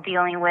 We're all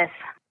dealing with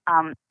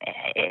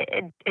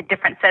a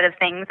different set of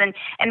things.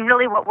 And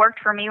really what worked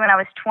for me when I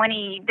was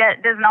 20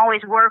 doesn't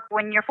always work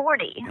when you're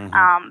 40,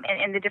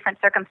 in the different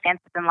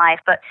circumstances in life.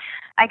 But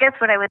I guess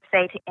what I would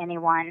say to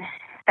anyone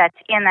that's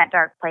in that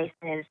dark place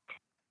is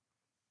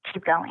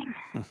keep going.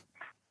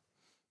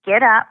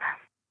 Get up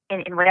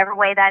in whatever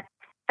way that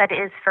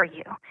is for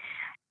you,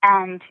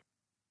 and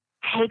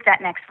take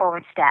that next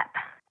forward step.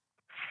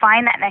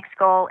 Find that next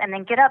goal, and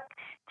then get up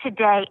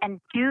today and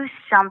do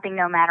something,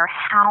 no matter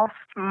how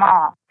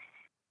small,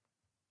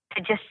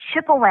 to just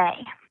chip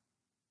away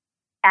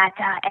at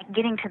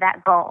getting to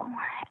that goal.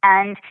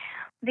 And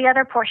the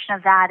other portion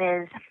of that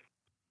is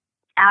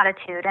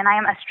attitude. And I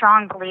am a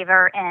strong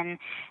believer in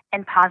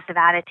positive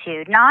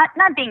attitude, not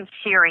being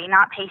cheery,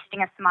 not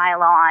pasting a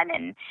smile on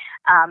and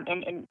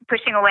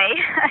pushing away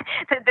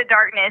the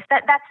darkness.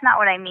 That's not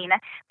what I mean.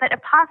 But a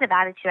positive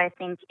attitude, I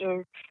think,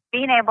 is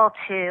being able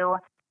to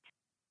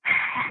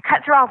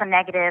cut through all the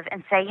negative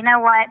and say, you know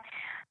what,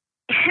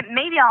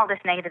 maybe all this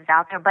negative's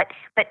out there, but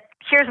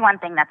here's one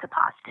thing that's a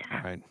positive.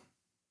 All right.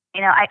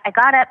 You know, I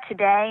got up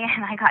today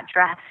and I got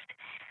dressed.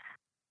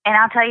 And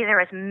I'll tell you, there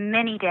was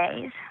many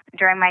days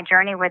during my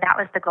journey where that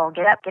was the goal: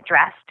 get up, get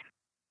dressed.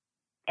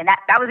 And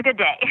that was a good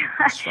day.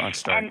 Strong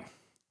start.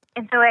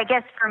 And so I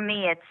guess for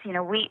me, it's, you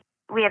know, we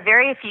have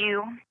very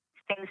few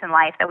things in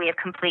life that we have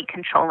complete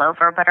control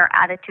over, but our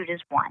attitude is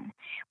one.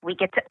 We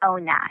get to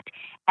own that.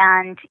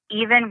 And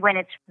even when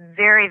it's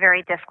very,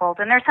 very difficult,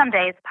 and there's some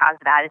days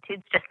positive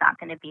attitude's just not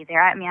going to be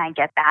there. I mean, I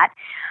get that.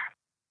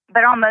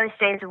 But on most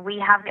days, we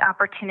have the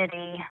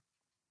opportunity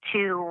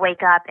to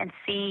wake up and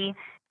see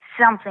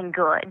something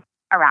good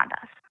around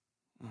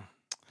us.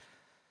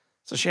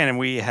 So, Shannon,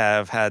 we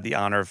have had the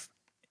honor of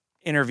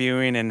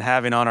interviewing and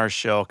having on our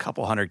show a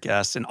couple hundred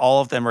guests, and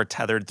all of them are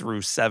tethered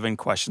through 7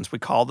 questions. We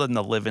call them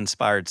the Live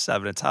Inspired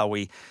 7. It's how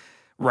we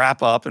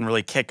wrap up and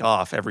really kick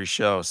off every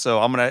show.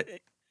 So I'm going to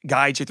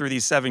guide you through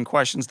these 7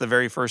 questions. The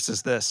very first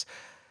is this.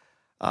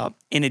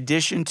 In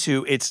addition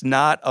to It's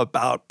Not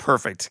About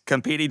Perfect,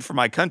 Competing for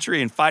My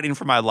Country and Fighting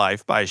for My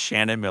Life by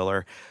Shannon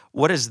Miller,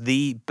 what is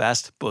the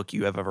best book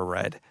you have ever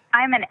read?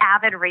 I'm an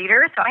avid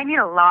reader, so I need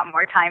a lot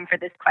more time for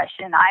this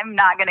question. I'm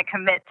not going to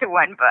commit to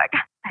one book.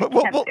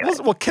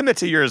 We'll commit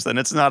to yours then.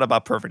 It's Not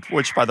About Perfect,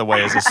 which, by the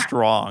way, is a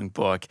strong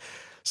book.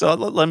 So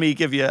let me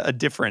give you a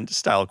different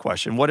style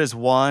question. What is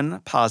one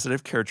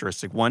positive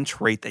characteristic, one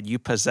trait that you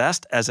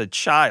possessed as a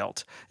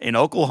child in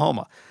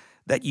Oklahoma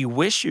that you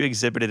wish you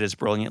exhibited as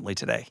brilliantly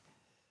today?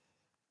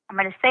 I'm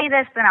going to say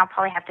this, then I'll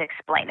probably have to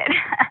explain it.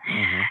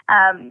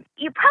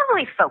 You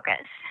probably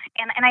focus.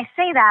 And I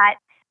say that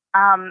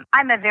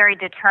I'm a very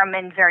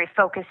determined, very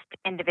focused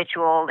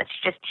individual. It's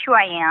just who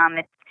I am.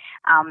 It's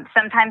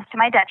sometimes to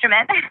my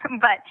detriment,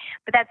 but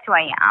that's who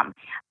I am.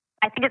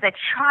 I think as a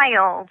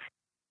child,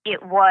 it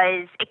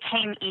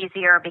came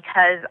easier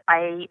because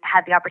I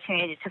had the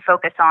opportunity to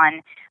focus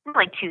on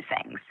really 2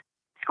 things: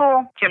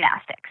 school,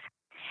 gymnastics.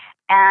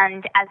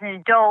 And as an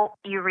adult,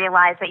 you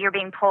realize that you're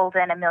being pulled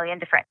in a million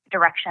different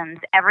directions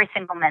every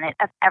single minute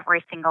of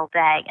every single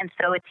day. And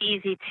so it's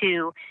easy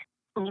to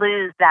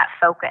lose that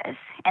focus.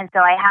 And so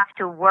I have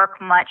to work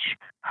much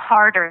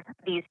harder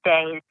these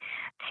days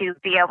to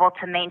be able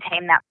to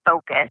maintain that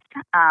focus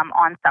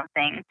on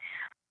something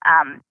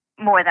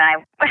more than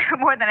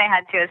I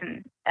had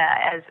to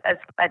as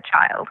a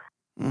child.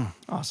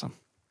 Awesome.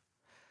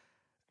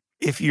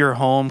 If your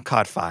home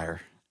caught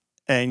fire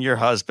and your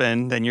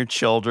husband and your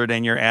children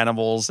and your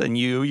animals and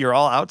you're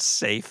all out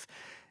safe,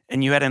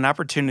 and you had an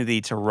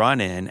opportunity to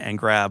run in and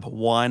grab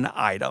one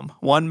item,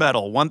 one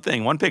medal, one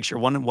thing, one picture,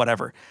 one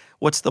whatever,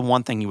 what's the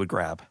one thing you would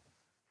grab?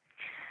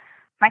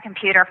 My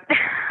computer.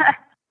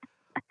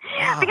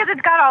 Because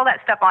it's got all that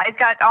stuff on. It's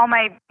got all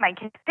my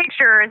kids'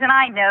 pictures, and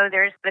I know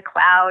there's the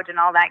cloud and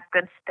all that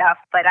good stuff,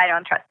 but I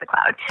don't trust the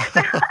cloud.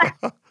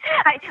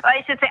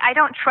 I should say I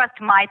don't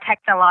trust my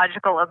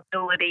technological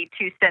ability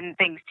to send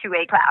things to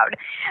a cloud.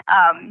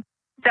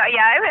 So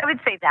yeah, I would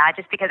say that,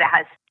 just because it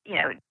has,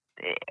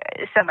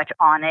 so much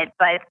on it.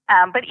 But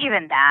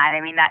even that,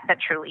 I mean, that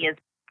truly is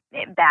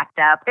backed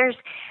up. There's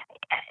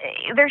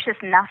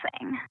just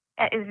nothing.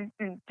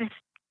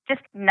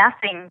 Just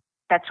nothing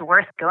that's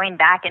worth going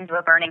back into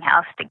a burning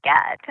house to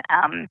get.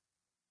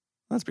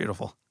 That's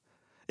beautiful.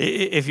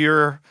 If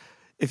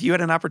you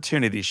had an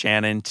opportunity,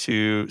 Shannon,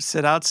 to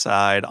sit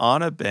outside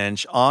on a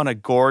bench on a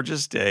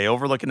gorgeous day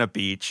overlooking a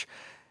beach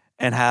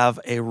and have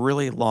a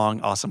really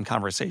long, awesome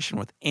conversation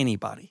with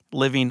anybody,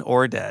 living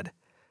or dead,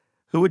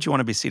 who would you want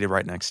to be seated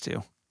right next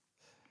to?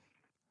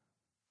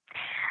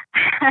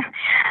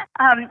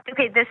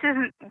 Okay, this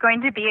isn't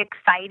going to be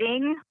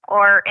exciting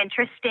or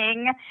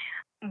interesting,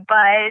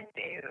 but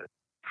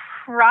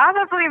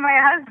probably my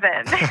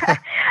husband.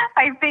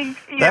 I think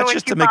that's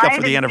just to make up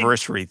for the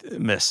anniversary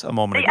miss a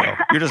moment ago.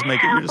 You're just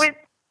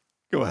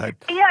go ahead.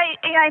 Yeah,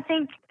 I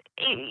think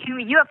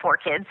you have 4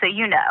 kids, so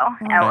you know.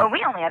 Right.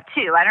 We only have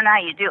 2. I don't know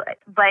how you do it,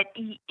 but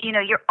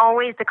you're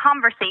always, the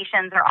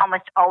conversations are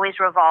almost always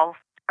revolved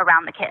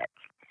around the kids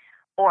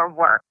or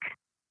work.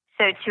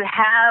 So to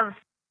have,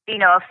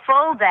 a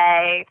full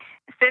day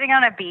sitting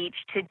on a beach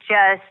to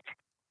just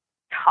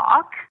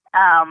talk,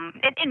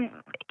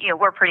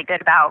 we're pretty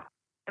good about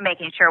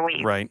making sure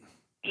we, Right.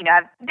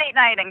 Have date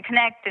night and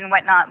connect and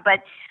whatnot.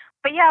 But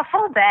yeah, a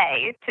full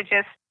day to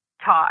just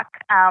talk.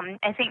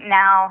 I think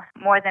now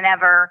more than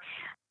ever,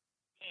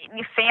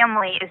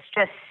 family is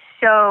just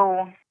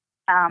so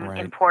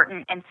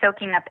important, and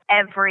soaking up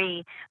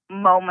every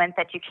moment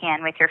that you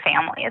can with your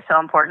family is so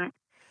important.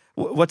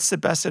 What's the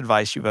best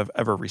advice you've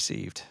ever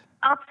received?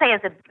 I'll say as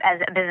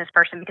a business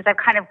person, because I've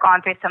kind of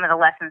gone through some of the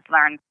lessons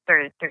learned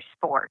through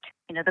sport,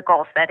 the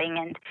goal setting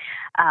and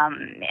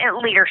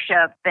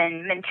leadership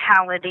and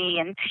mentality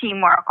and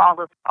teamwork, all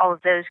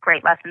of those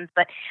great lessons.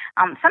 But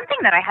something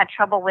that I had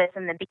trouble with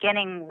in the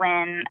beginning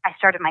when I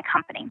started my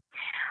company,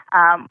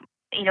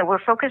 we're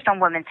focused on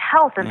women's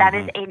health, and that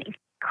is an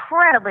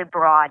incredibly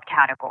broad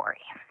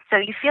category. So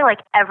you feel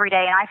like every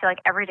day, and I feel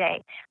like every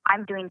day,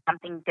 I'm doing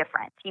something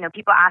different.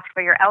 People ask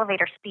for your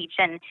elevator speech,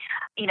 and,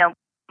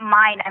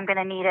 mine, I'm going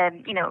to need a,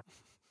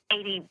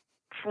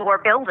 80-floor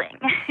building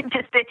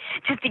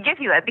just to give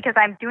you it, because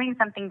I'm doing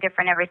something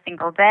different every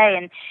single day.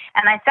 And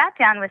I sat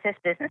down with this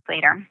business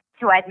leader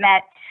who I'd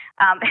met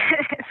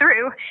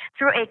through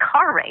a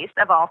car race,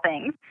 of all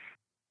things.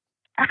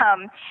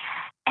 And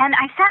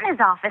I sat in his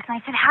office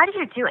and I said, "How do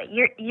you do it?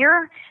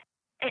 You're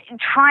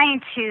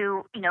trying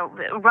to,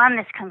 run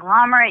this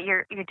conglomerate.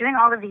 You're doing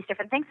all of these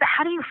different things, but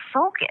how do you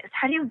focus?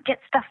 How do you get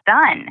stuff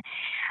done?"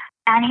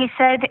 And he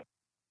said,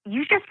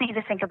 "You just need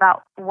to think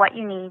about what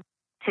you need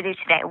to do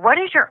today. What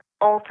is your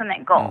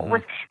ultimate goal?"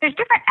 There's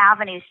different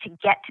avenues to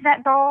get to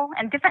that goal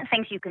and different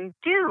things you can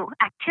do,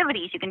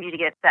 activities you can do to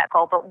get to that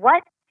goal. But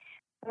what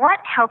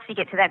helps you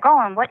get to that goal,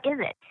 and what is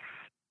it?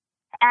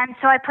 And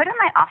so I put in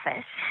my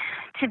office,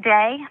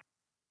 today,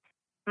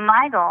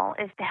 my goal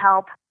is to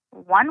help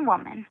one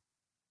woman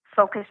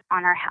focus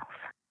on her health.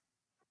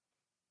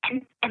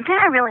 And then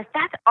I realized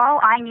that's all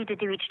I need to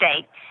do each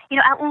day.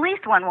 At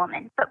least one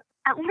woman, but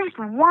at least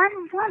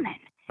one woman.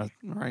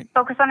 Right.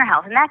 Focus on her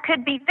health. And that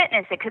could be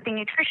fitness, it could be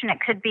nutrition, it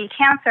could be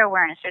cancer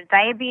awareness or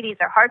diabetes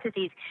or heart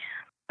disease.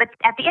 But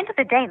at the end of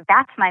the day,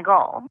 that's my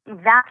goal.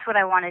 That's what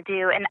I want to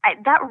do. And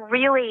that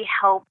really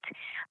helped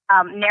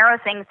narrow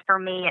things for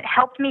me. It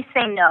helped me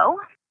say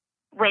no,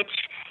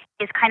 which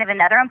is kind of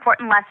another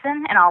important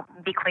lesson. And I'll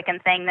be quick in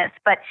saying this,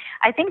 but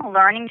I think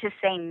learning to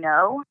say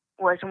no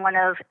was one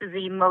of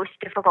the most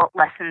difficult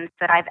lessons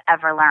that I've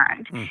ever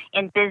learned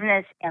in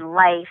business, in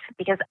life,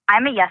 because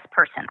I'm a yes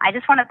person. I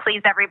just want to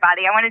please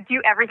everybody. I want to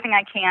do everything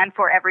I can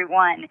for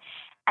everyone.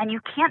 And you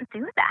can't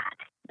do that.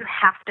 You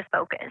have to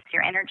focus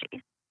your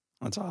energy.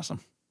 That's awesome.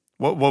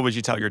 What would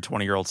you tell your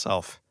 20-year-old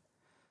self?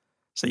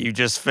 So you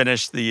just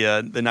finished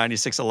the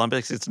 96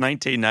 Olympics. It's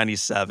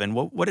 1997.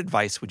 What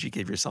advice would you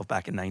give yourself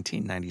back in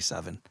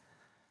 1997?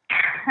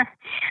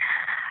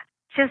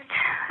 Just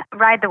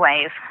ride the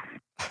wave.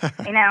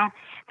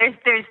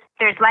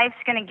 There's life's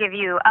going to give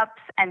you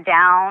ups and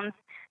downs.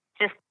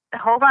 Just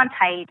hold on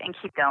tight and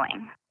keep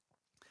going.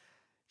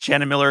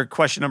 Shannon Miller,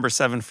 question number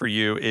 7 for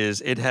you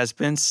is, it has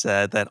been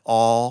said that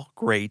all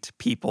great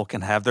people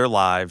can have their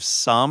lives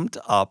summed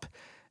up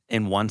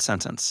in one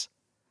sentence.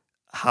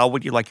 How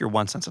would you like your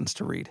one sentence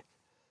to read?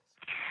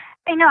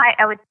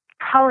 I would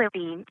probably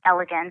be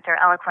elegant or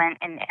eloquent,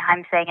 and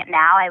I'm saying it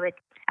now. I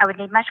would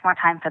need much more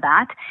time for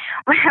that.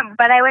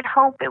 But I would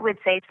hope it would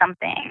say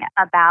something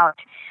about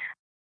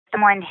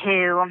someone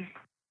who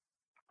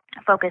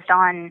focused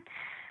on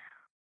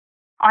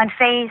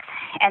faith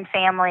and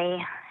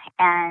family,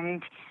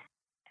 and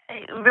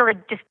really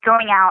just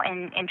going out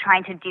and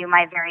trying to do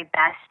my very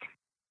best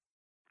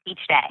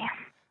each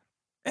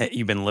day.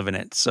 You've been living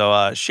it.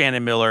 So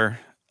Shannon Miller,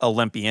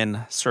 Olympian,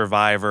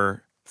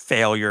 survivor,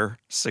 failure,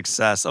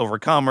 success,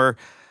 overcomer,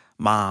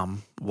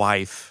 mom,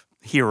 wife,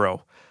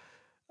 hero.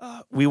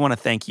 We want to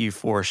thank you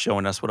for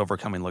showing us what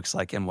overcoming looks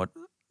like and what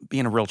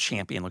being a real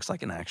champion looks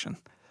like in action.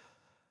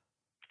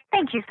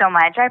 Thank you so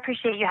much. I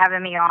appreciate you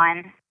having me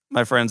on.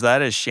 My friends,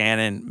 that is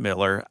Shannon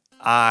Miller.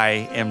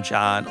 I am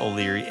John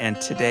O'Leary,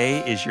 and today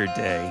is your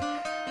day.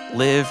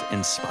 Live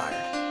inspired.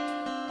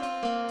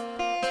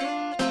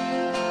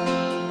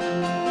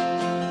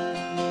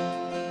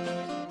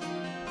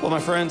 Well, my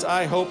friends,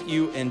 I hope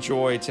you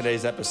enjoyed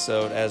today's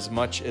episode as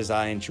much as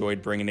I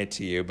enjoyed bringing it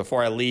to you.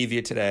 Before I leave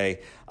you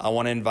today, I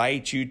want to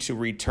invite you to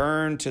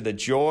return to the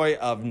joy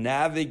of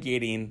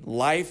navigating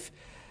life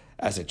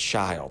as a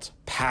child,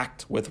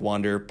 packed with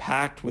wonder,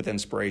 packed with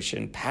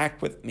inspiration,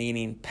 packed with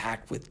meaning,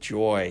 packed with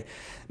joy.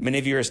 Many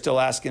of you are still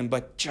asking,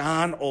 but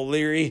John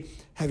O'Leary,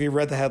 have you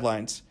read the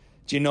headlines?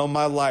 Do you know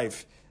my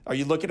life? Are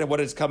you looking at what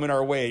is coming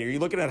our way? Are you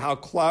looking at how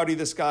cloudy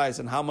the sky is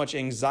and how much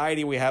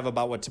anxiety we have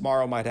about what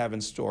tomorrow might have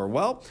in store?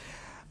 Well,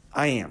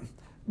 I am.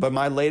 But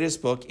my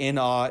latest book, In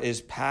Awe, is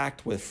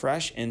packed with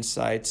fresh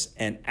insights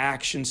and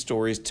action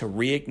stories to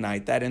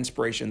reignite that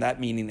inspiration,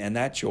 that meaning, and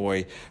that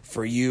joy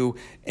for you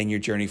and your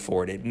journey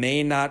forward. It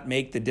may not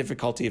make the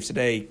difficulty of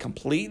today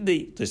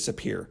completely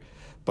disappear,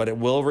 but it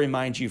will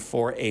remind you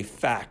for a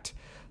fact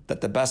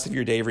that the best of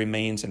your day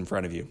remains in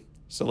front of you.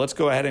 So let's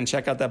go ahead and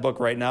check out that book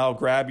right now.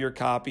 Grab your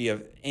copy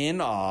of In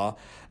Awe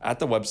at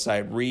the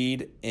website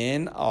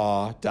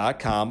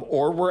readinawe.com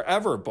or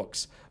wherever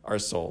books are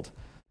sold.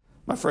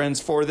 My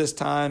friends, for this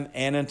time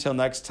and until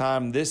next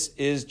time, this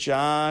is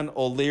John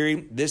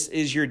O'Leary. This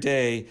is your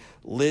day.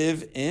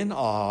 Live in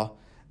awe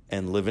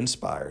and live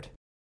inspired.